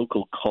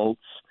local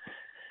cults,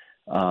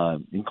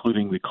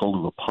 including the cult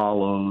of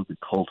Apollo, the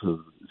cult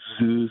of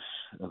Zeus,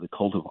 the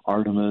cult of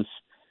Artemis,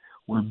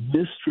 where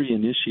mystery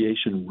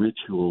initiation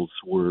rituals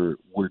were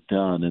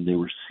done, and they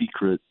were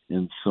secret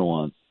and so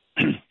on.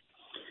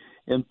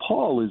 And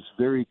Paul is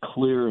very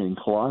clear in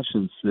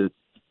Colossians that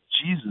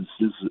Jesus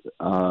is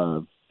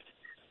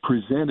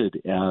presented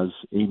as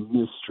a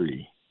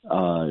mystery.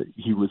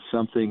 He was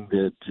something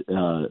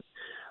that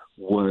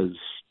was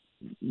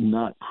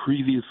not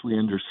previously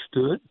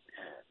understood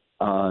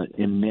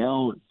and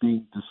now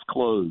being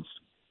disclosed.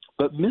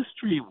 But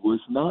mystery was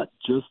not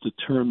just a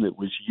term that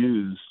was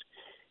used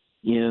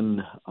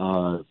in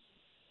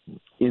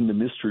the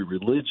mystery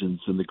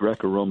religions in the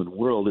Greco-Roman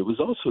world. It was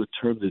also a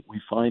term that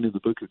we find in the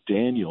book of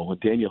Daniel, when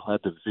Daniel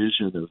had the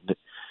vision of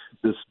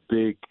this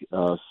big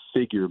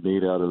figure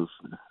made out of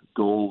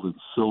gold and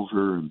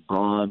silver and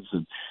bronze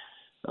and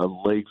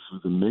legs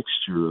with a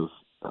mixture of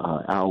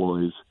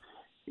alloys.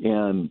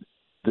 And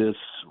this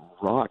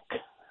rock,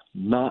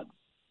 not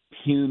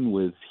hewn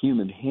with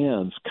human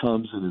hands,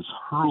 comes and is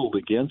hurled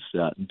against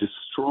that and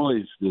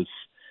destroys this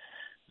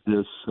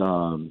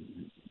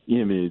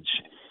image.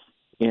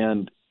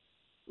 And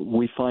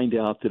we find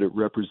out that it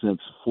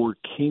represents 4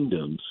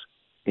 kingdoms.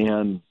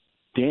 And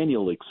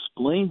Daniel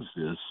explains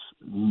this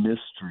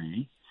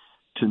mystery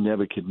to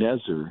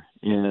Nebuchadnezzar.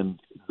 And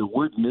the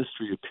word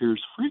mystery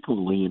appears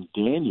frequently in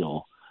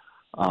Daniel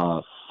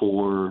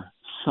for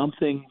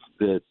something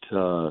that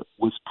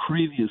was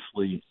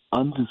previously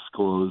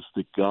undisclosed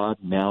that God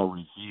now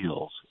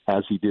reveals,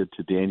 as he did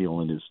to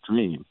Daniel in his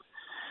dream.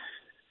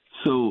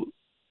 So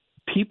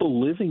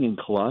people living in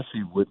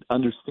Colossi would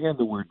understand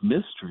the word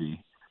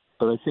mystery,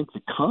 but I think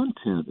the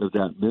content of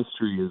that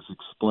mystery is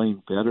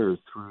explained better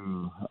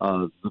through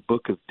the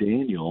book of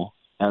Daniel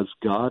as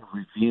God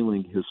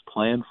revealing his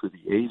plan for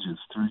the ages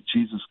through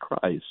Jesus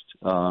Christ.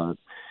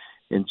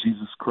 And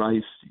Jesus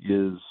Christ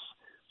is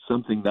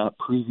something not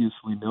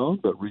previously known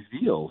but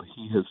revealed.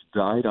 He has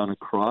died on a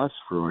cross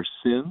for our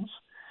sins,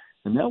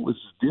 and that was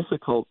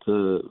difficult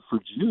for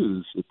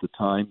Jews at the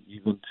time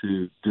even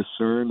to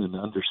discern and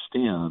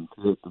understand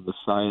that the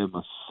Messiah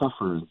must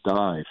suffer and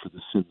die for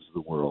the sins of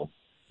the world.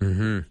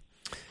 Mm-hmm.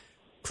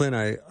 Clint,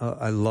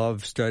 I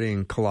love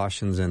studying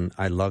Colossians, and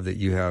I love that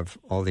you have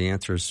all the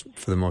answers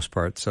for the most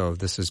part, so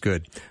this is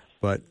good.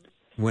 But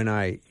when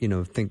I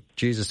think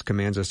Jesus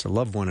commands us to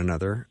love one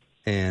another,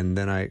 and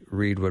then I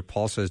read what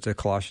Paul says to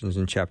Colossians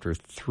in chapter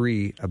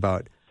 3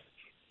 about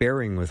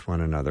bearing with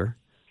one another,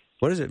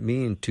 what does it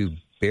mean to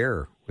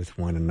bear with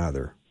one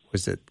another?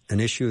 Was it an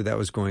issue that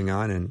was going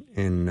on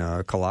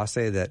in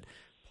Colossae that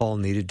Paul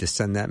needed to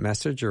send that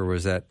message, or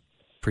was that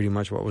pretty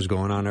much what was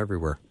going on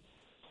everywhere?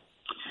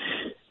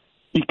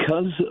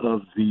 Because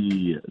of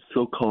the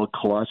so-called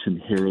Colossian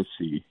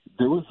heresy,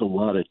 there was a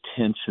lot of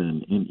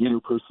tension and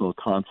interpersonal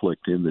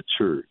conflict in the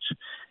church.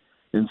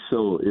 And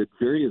so at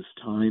various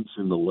times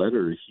in the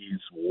letter, he's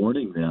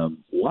warning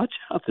them, watch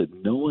out that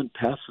no one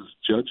passes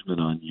judgment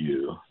on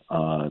you,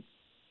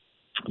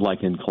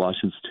 like in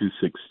Colossians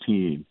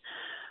 2:16.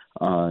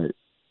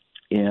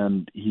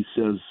 And he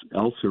says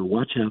elsewhere,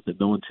 watch out that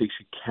no one takes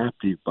you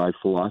captive by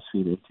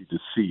philosophy and empty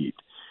deceit.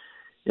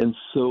 And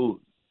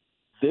so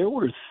there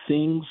were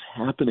things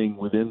happening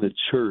within the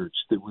church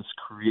that was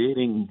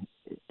creating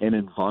an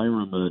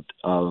environment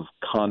of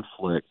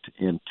conflict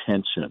and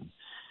tension.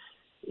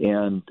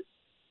 And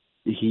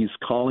he's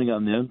calling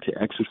on them to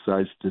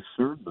exercise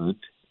discernment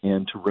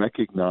and to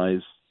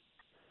recognize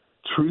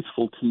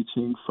truthful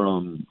teaching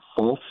from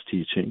false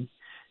teaching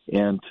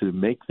and to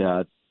make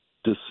that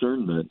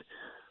discernment.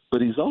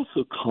 But he's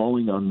also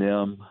calling on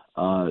them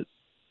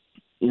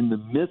in the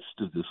midst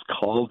of this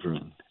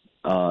cauldron,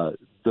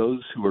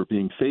 those who are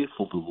being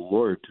faithful to the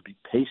Lord, to be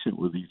patient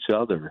with each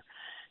other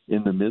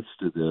in the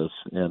midst of this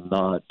and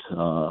not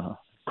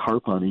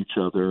carp on each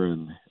other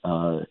and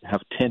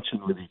have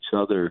tension with each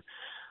other.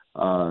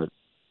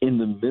 In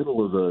the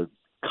middle of a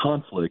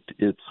conflict,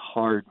 it's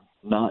hard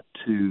not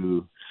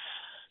to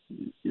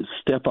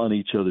step on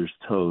each other's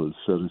toes,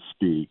 so to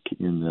speak,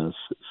 in this.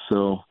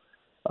 So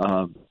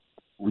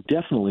we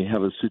definitely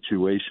have a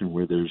situation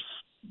where there's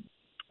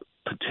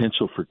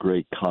potential for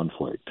great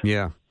conflict.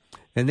 Yeah.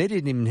 And they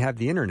didn't even have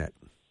the internet.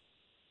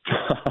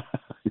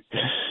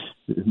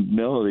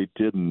 No, they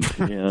didn't.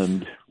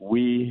 And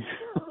we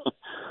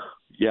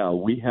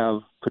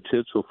have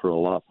potential for a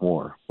lot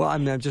more. Well,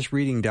 I'm just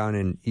reading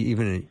down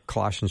even in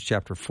Colossians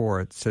chapter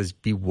 4, it says,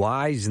 "Be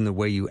wise in the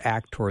way you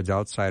act towards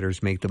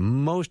outsiders. Make the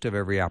most of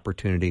every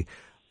opportunity.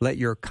 Let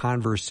your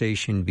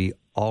conversation be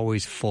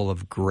always full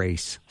of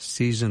grace,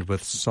 seasoned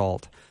with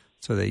salt,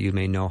 so that you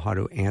may know how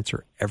to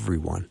answer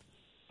everyone."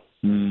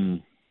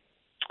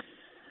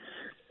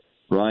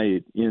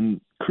 Right.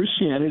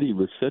 Christianity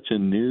was such a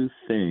new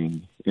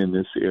thing in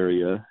this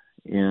area,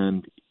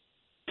 and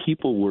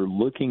people were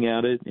looking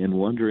at it and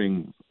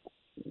wondering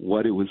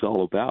what it was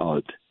all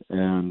about,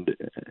 and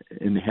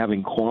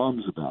having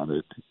qualms about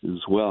it as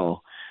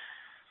well.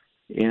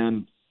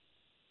 And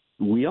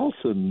we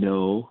also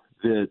know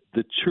that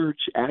the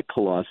church at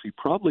Colossi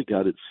probably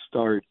got its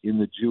start in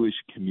the Jewish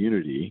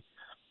community,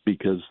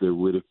 because there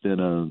would have been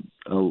a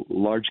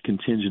large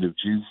contingent of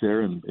Jews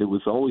there, and it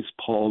was always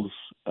Paul's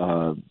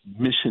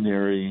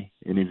missionary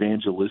and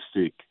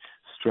evangelistic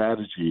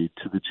strategy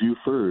to the Jew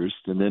first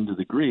and then to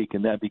the Greek,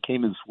 and that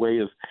became his way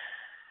of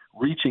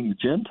reaching the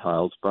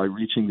Gentiles by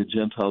reaching the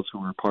Gentiles who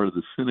were part of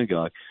the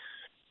synagogue.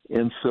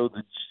 And so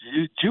the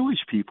Jewish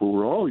people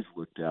were always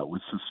looked at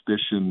with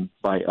suspicion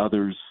by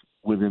others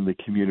within the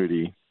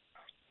community.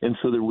 And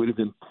so there would have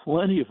been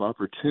plenty of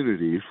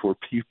opportunity for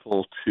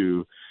people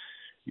to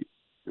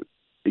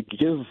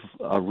give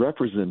a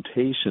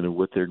representation of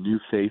what their new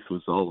faith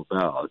was all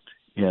about.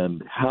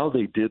 And how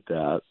they did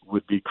that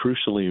would be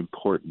crucially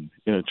important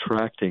in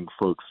attracting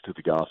folks to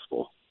the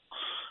gospel.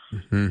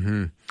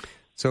 Mm-hmm.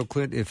 So,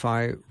 Clint, if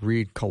I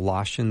read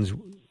Colossians,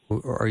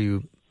 are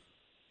you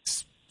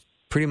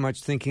pretty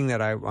much thinking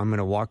that I'm going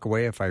to walk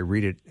away if I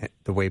read it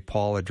the way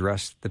Paul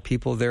addressed the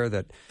people there,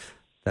 that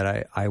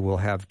I will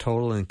have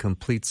total and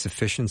complete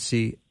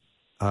sufficiency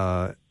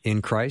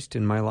in Christ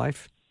in my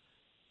life,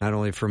 not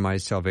only for my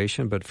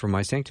salvation, but for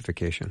my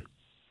sanctification?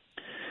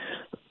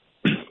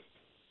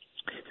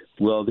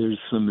 Well, there's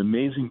some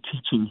amazing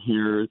teaching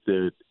here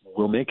that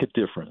will make a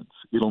difference.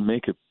 It'll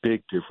make a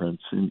big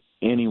difference in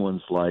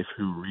anyone's life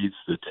who reads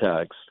the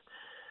text.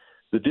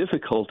 The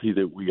difficulty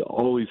that we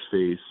always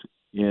face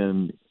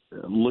in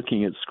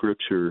looking at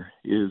Scripture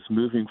is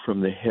moving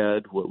from the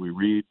head, what we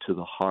read, to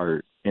the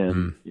heart,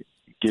 and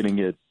getting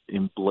it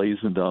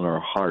emblazoned on our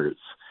hearts.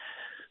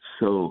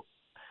 So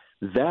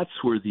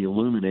that's where the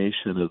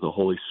illumination of the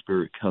Holy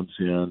Spirit comes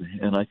in.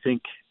 And I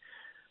think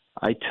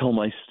I tell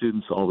my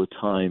students all the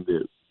time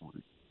that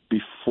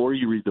before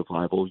you read the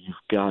Bible, you've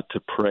got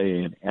to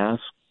pray and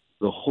ask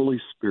the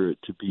Holy Spirit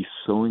to be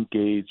so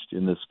engaged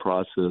in this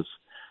process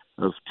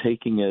of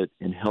taking it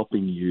and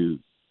helping you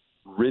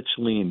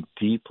richly and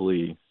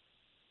deeply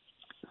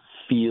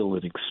feel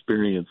and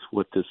experience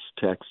what this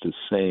text is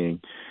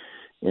saying,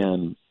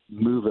 and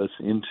move us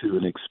into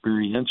an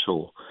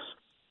experiential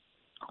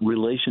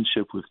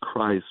relationship with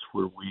Christ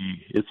where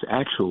it's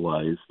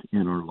actualized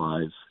in our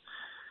lives,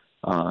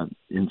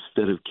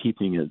 instead of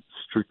keeping it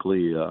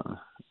strictly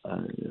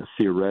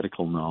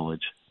theoretical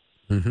knowledge.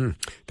 Mm-hmm.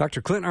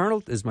 Dr. Clint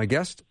Arnold is my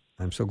guest.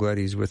 I'm so glad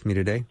he's with me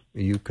today.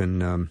 You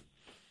can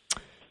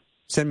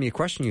send me a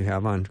question you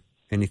have on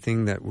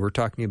anything that we're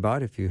talking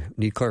about. If you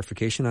need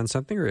clarification on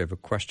something or you have a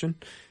question,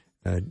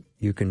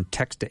 you can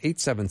text to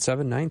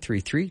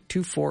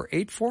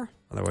 877-933-2484.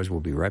 Otherwise, we'll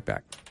be right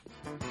back.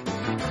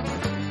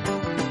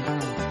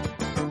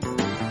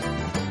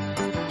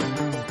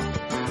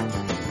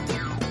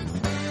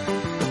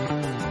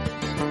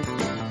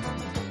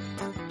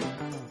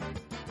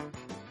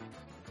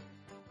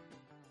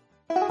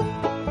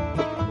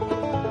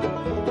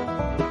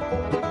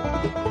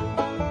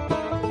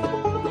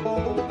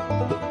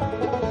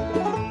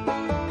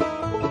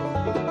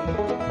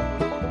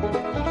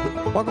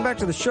 Welcome back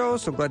to the show.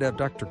 So glad to have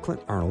Dr.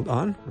 Clint Arnold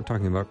on. We're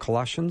talking about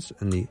Colossians.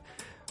 In the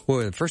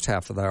first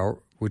half of the hour,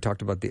 we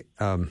talked about the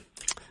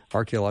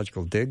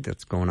archaeological dig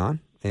that's going on.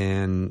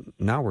 And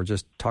now we're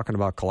just talking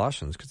about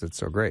Colossians because it's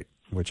so great,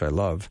 which I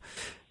love.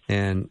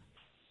 And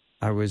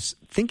I was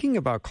thinking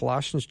about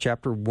Colossians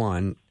chapter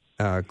 1,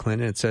 Clint,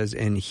 and it says,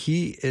 "And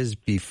he is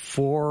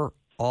before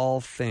all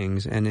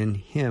things, and in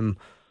him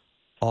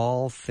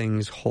all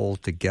things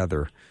hold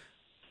together."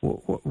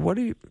 What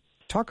do you...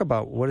 Talk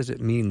about what does it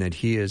mean that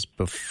he is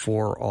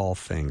before all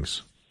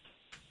things?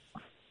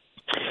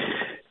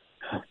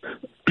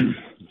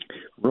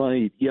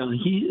 Right. Yeah,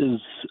 he is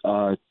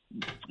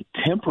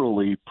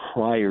temporally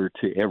prior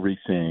to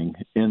everything.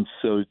 And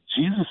so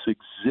Jesus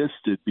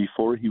existed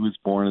before he was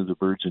born of the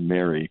Virgin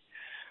Mary.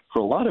 For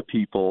a lot of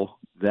people,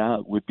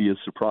 that would be a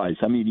surprise.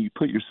 I mean, you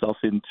put yourself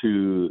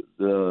into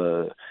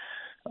the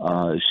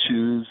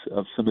shoes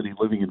of somebody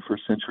living in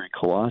first century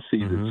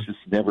Colossi that's just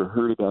never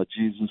heard about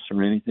Jesus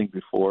or anything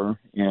before,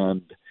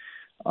 and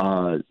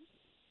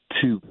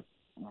to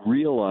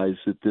realize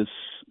that this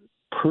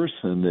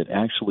person that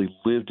actually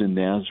lived in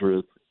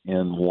Nazareth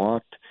and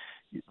walked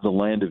the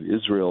land of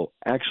Israel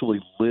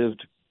actually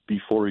lived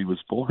before he was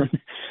born,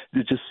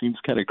 it just seems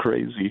kind of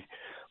crazy.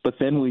 But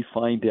then we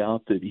find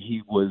out that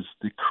he was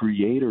the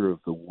creator of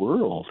the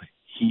world.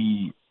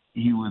 He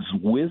was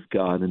with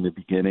God in the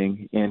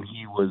beginning, and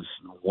he was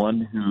the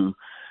one who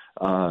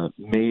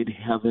made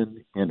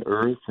heaven and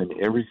earth and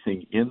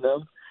everything in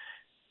them.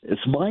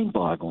 It's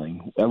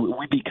mind-boggling.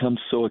 We become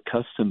so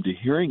accustomed to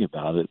hearing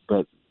about it,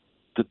 but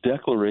the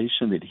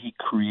declaration that he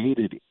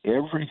created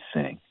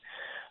everything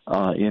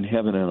in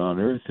heaven and on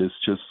earth is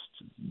just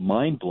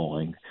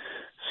mind-blowing.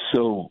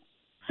 So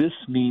this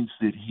means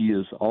that he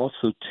is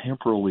also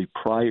temporally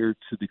prior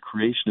to the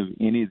creation of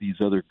any of these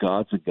other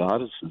gods and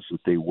goddesses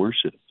that they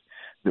worship,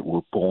 that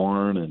were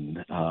born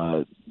and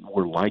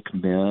were like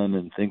men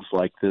and things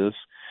like this.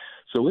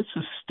 So it's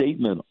a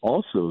statement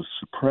also of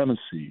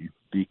supremacy,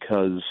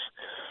 because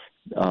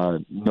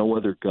no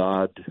other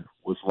God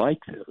was like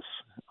this.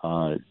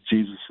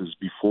 Jesus is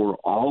before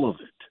all of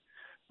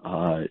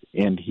it,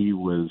 and he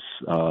was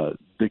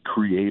the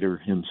creator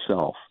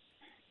himself.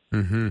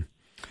 Mm-hmm.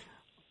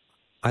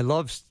 I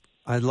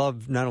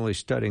love not only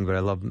studying, but I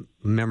love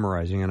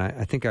memorizing, and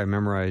I think I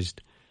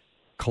memorized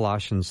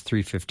Colossians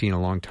 3:15 a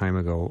long time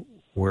ago,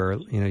 where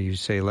you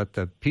say, "Let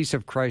the peace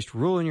of Christ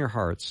rule in your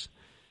hearts,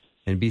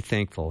 and be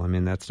thankful." I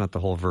mean, that's not the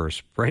whole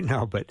verse right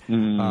now, but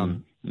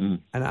and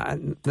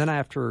then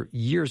after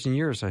years and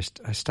years, I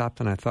stopped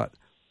and I thought,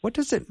 what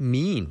does it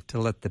mean to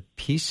let the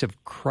peace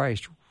of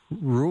Christ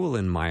rule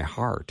in my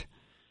heart?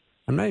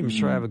 I'm not even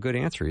sure I have a good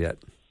answer yet.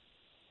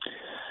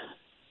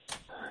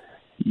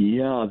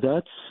 Yeah,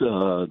 that's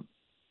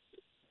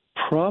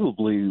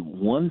probably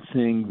one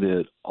thing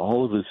that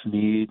all of us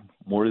need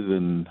more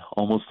than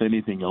almost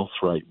anything else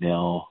right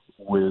now,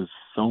 with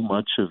so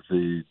much of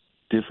the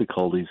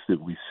difficulties that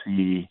we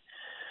see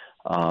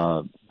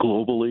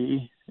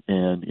globally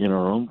and in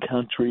our own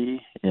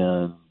country.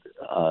 And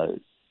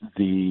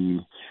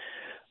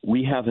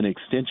we have an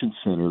extension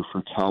center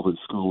for Talbot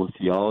School of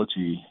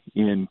Theology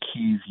in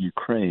Kyiv,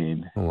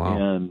 Ukraine. Oh, wow.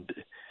 And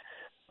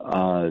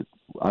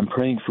I'm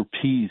praying for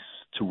peace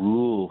to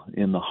rule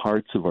in the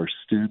hearts of our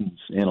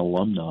students and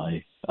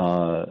alumni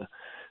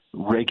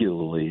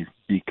regularly,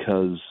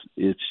 because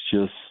it's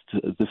just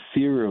the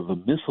fear of a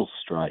missile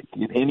strike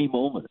at any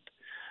moment.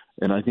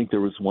 And I think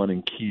there was one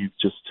in Kyiv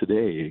just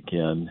today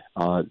again.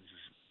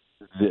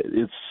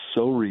 It's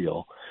so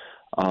real.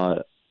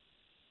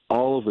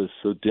 All of us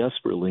so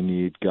desperately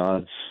need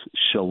God's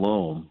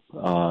shalom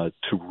to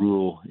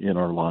rule in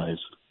our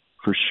lives,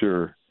 for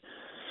sure.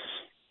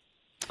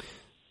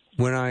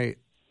 When I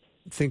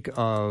think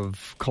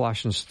of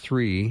Colossians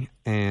 3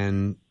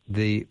 and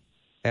the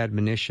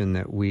admonition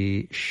that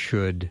we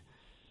should,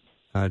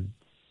 let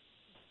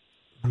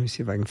me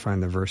see if I can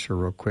find the verse here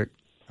real quick,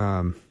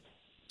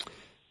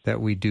 that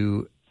we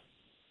do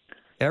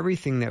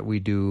everything that we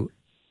do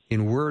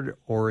in word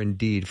or in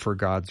deed for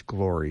God's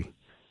glory.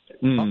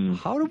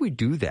 How do we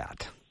do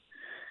that?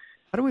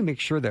 How do we make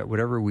sure that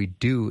whatever we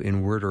do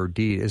in word or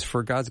deed is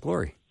for God's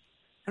glory?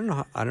 I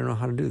don't know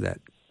how to do that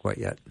quite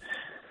yet.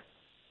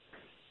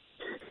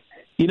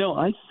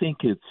 I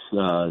think it's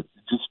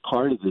just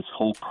part of this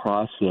whole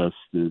process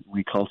that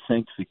we call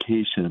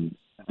sanctification,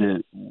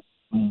 that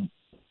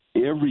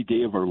every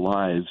day of our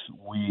lives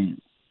we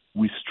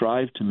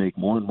strive to make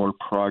more and more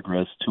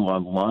progress to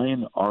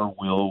align our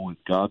will with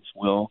God's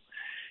will,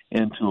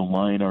 and to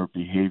align our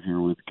behavior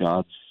with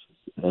God's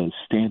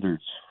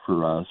standards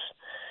for us,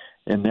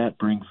 and that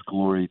brings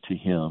glory to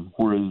Him.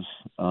 Whereas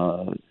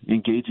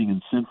engaging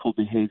in sinful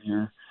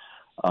behavior,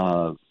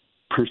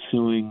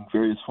 pursuing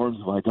various forms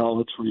of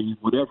idolatry,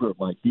 whatever it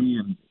might be.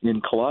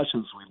 In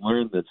Colossians, we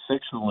learned that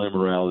sexual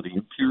immorality,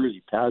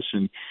 impurity,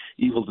 passion,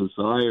 evil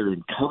desire,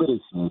 and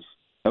covetousness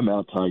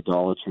amount to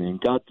idolatry, and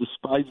God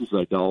despises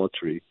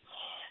idolatry.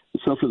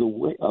 So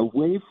a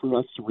way for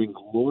us to bring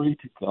glory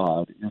to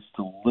God is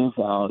to live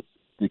out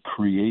the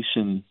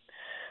creational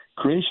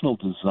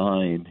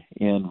design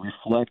and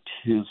reflect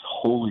His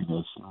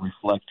holiness and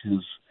reflect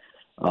His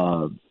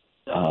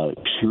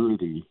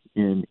purity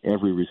in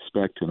every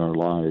respect in our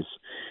lives.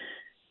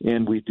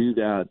 And we do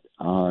that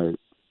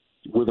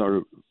with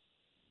our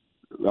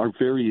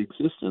very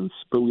existence,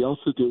 but we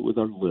also do it with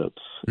our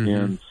lips. Mm-hmm.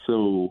 And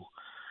so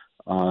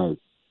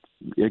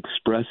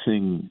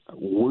expressing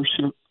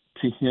worship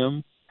to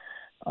Him,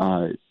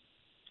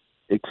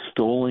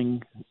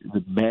 extolling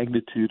the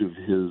magnitude of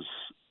His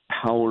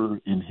power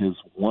and His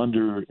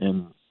wonder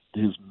and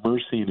His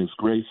mercy and His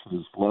grace and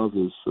His love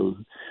is so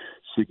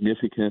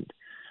significant.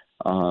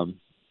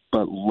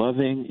 but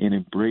loving and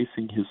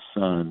embracing his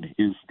Son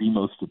is the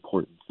most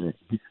important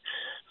thing.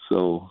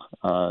 So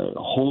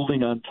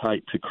holding on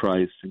tight to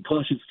Christ. In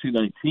Colossians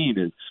 2:19,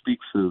 it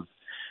speaks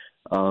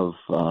of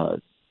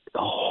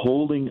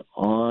holding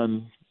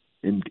on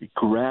and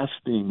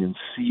grasping and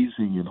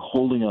seizing and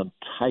holding on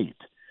tight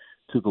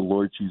to the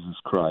Lord Jesus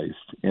Christ.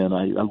 And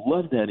I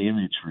love that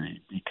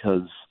imagery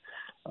because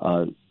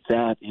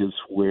that is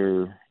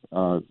where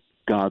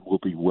God will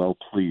be well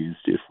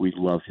pleased if we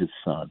love his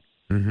Son.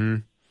 Mm-hmm.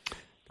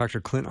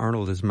 Dr. Clint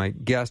Arnold is my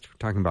guest. We're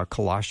talking about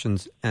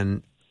Colossians.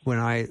 And when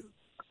I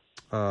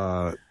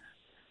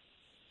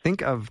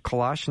think of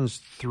Colossians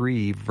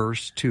 3,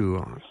 verse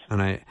 2,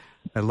 and I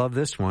love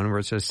this one where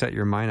it says, set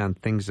your mind on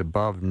things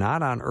above,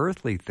 not on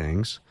earthly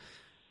things.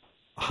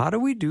 How do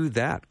we do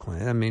that,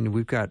 Clint? I mean,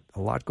 we've got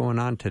a lot going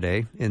on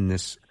today on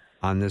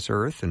this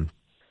earth, and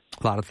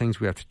a lot of things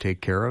we have to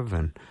take care of.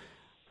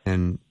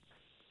 And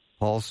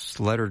Paul's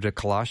letter to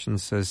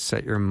Colossians says,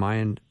 set your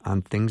mind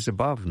on things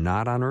above,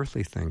 not on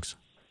earthly things.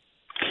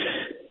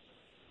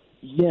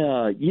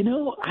 Yeah,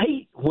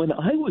 when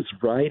I was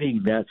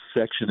writing that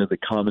section of the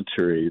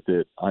commentary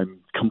that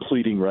I'm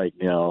completing right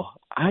now,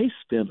 I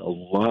spent a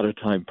lot of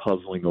time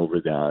puzzling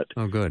over that.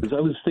 Oh, good. Because I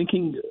was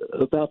thinking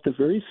about the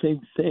very same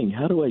thing.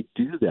 How do I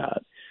do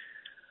that?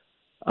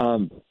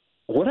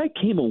 What I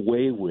came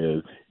away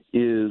with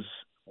is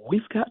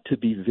we've got to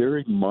be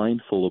very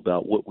mindful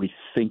about what we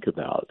think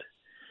about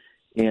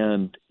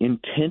and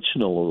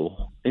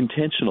intentional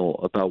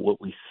about what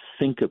we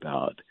think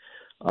about.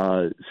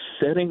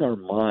 Setting our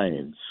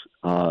minds,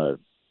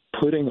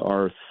 putting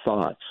our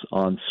thoughts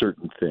on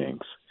certain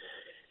things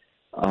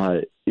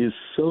is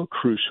so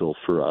crucial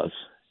for us.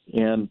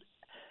 And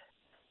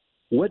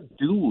what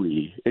do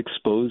we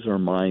expose our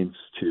minds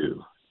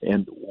to?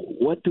 And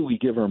what do we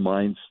give our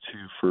minds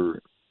to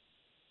for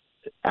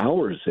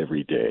hours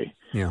every day?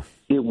 Yeah.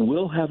 It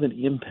will have an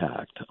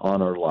impact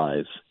on our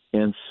lives.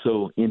 And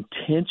so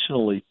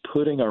intentionally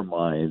putting our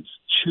minds,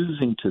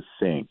 choosing to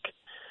think,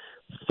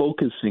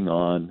 focusing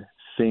on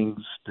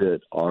things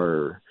that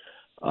are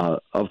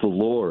of the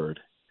Lord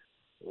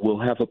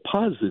will have a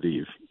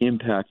positive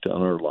impact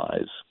on our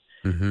lives.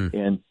 Mm-hmm.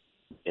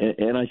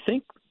 And I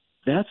think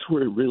that's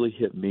where it really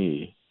hit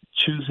me,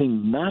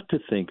 choosing not to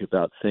think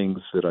about things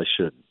that I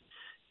shouldn't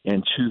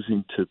and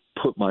choosing to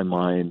put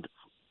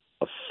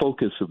a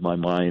focus of my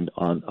mind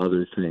on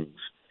other things.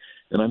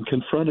 And I'm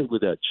confronted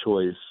with that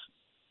choice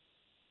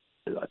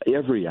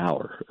every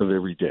hour of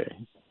every day.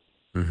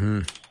 Mm-hmm.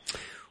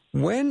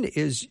 When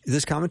is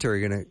this commentary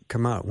going to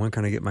come out? When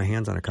can I get my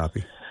hands on a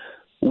copy?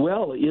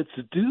 Well, it's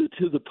due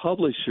to the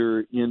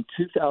publisher in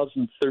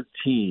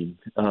 2013,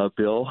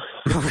 Bill.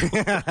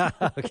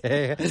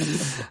 Okay.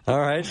 All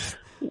right.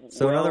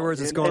 So in other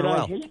words, it's going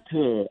well.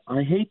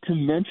 I hate to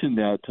mention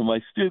that to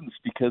my students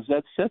because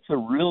that sends a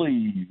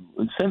really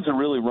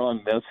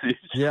wrong message.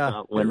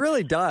 Yeah, it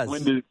really does.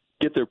 When to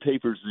get their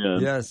papers in.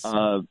 Yes.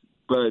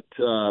 But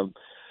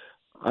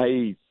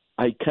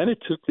I kind of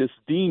took this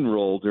dean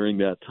role during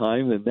that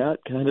time, and that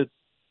kind of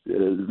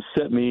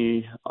set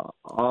me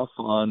off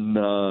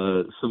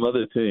on some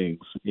other things.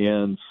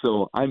 And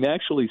so I'm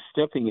actually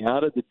stepping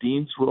out of the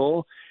dean's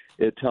role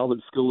at Talbot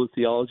School of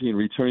Theology and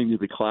returning to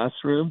the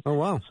classroom. Oh,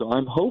 wow. So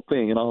I'm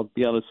hoping, and I'll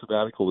be on a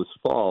sabbatical this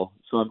fall,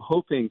 so I'm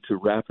hoping to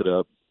wrap it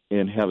up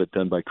and have it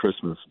done by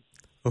Christmas.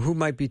 Well, who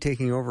might be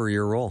taking over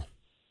your role?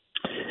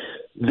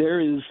 There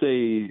is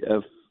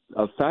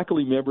a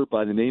faculty member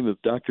by the name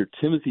of Dr.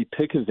 Timothy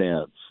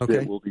Pickavance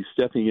that will be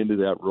stepping into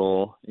that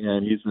role,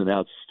 and he's an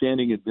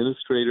outstanding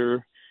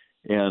administrator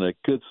and a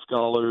good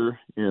scholar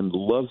and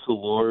loves the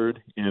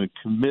Lord and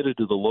committed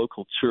to the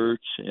local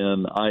church,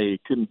 and I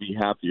couldn't be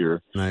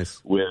happier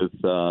with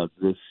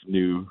this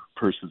new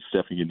person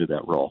stepping into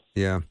that role.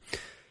 Yeah.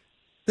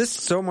 This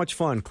is so much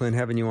fun, Clint,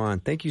 having you on.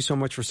 Thank you so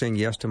much for saying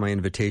yes to my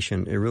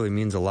invitation. It really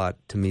means a lot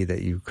to me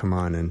that you come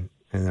on and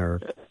are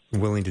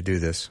willing to do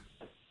this.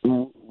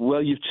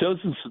 Well, you've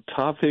chosen some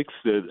topics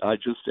that I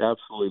just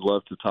absolutely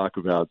love to talk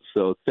about.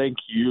 So thank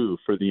you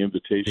for the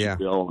invitation,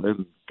 Bill,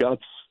 and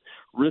God's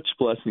rich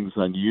blessings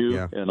on you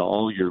and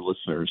all your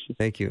listeners.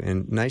 Thank you,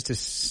 and nice to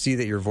see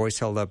that your voice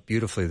held up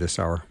beautifully this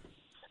hour.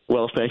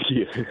 Well, thank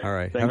you. All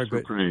right. Thanks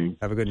for praying.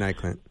 Have a good night,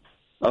 Clint.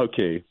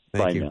 Okay.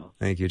 Bye you. now.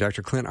 Thank you.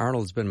 Dr. Clint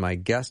Arnold has been my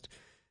guest,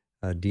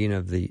 Dean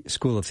of the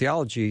School of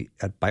Theology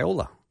at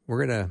Biola.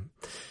 We're going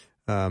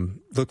to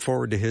look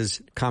forward to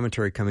his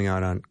commentary coming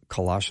out on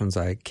Colossians.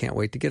 I can't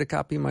wait to get a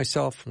copy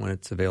myself when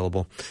it's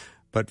available.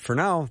 But for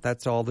now,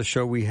 that's all the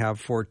show we have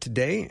for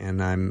today,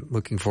 and I'm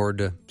looking forward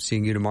to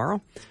seeing you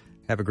tomorrow.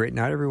 Have a great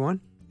night, everyone,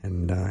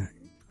 and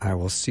I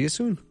will see you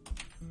soon.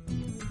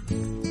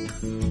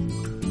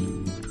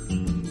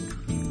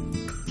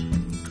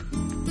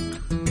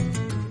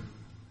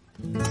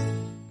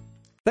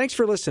 Thanks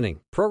for listening.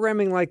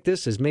 Programming like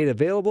this is made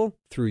available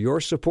through your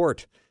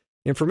support.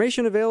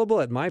 Information available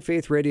at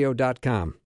myfaithradio.com.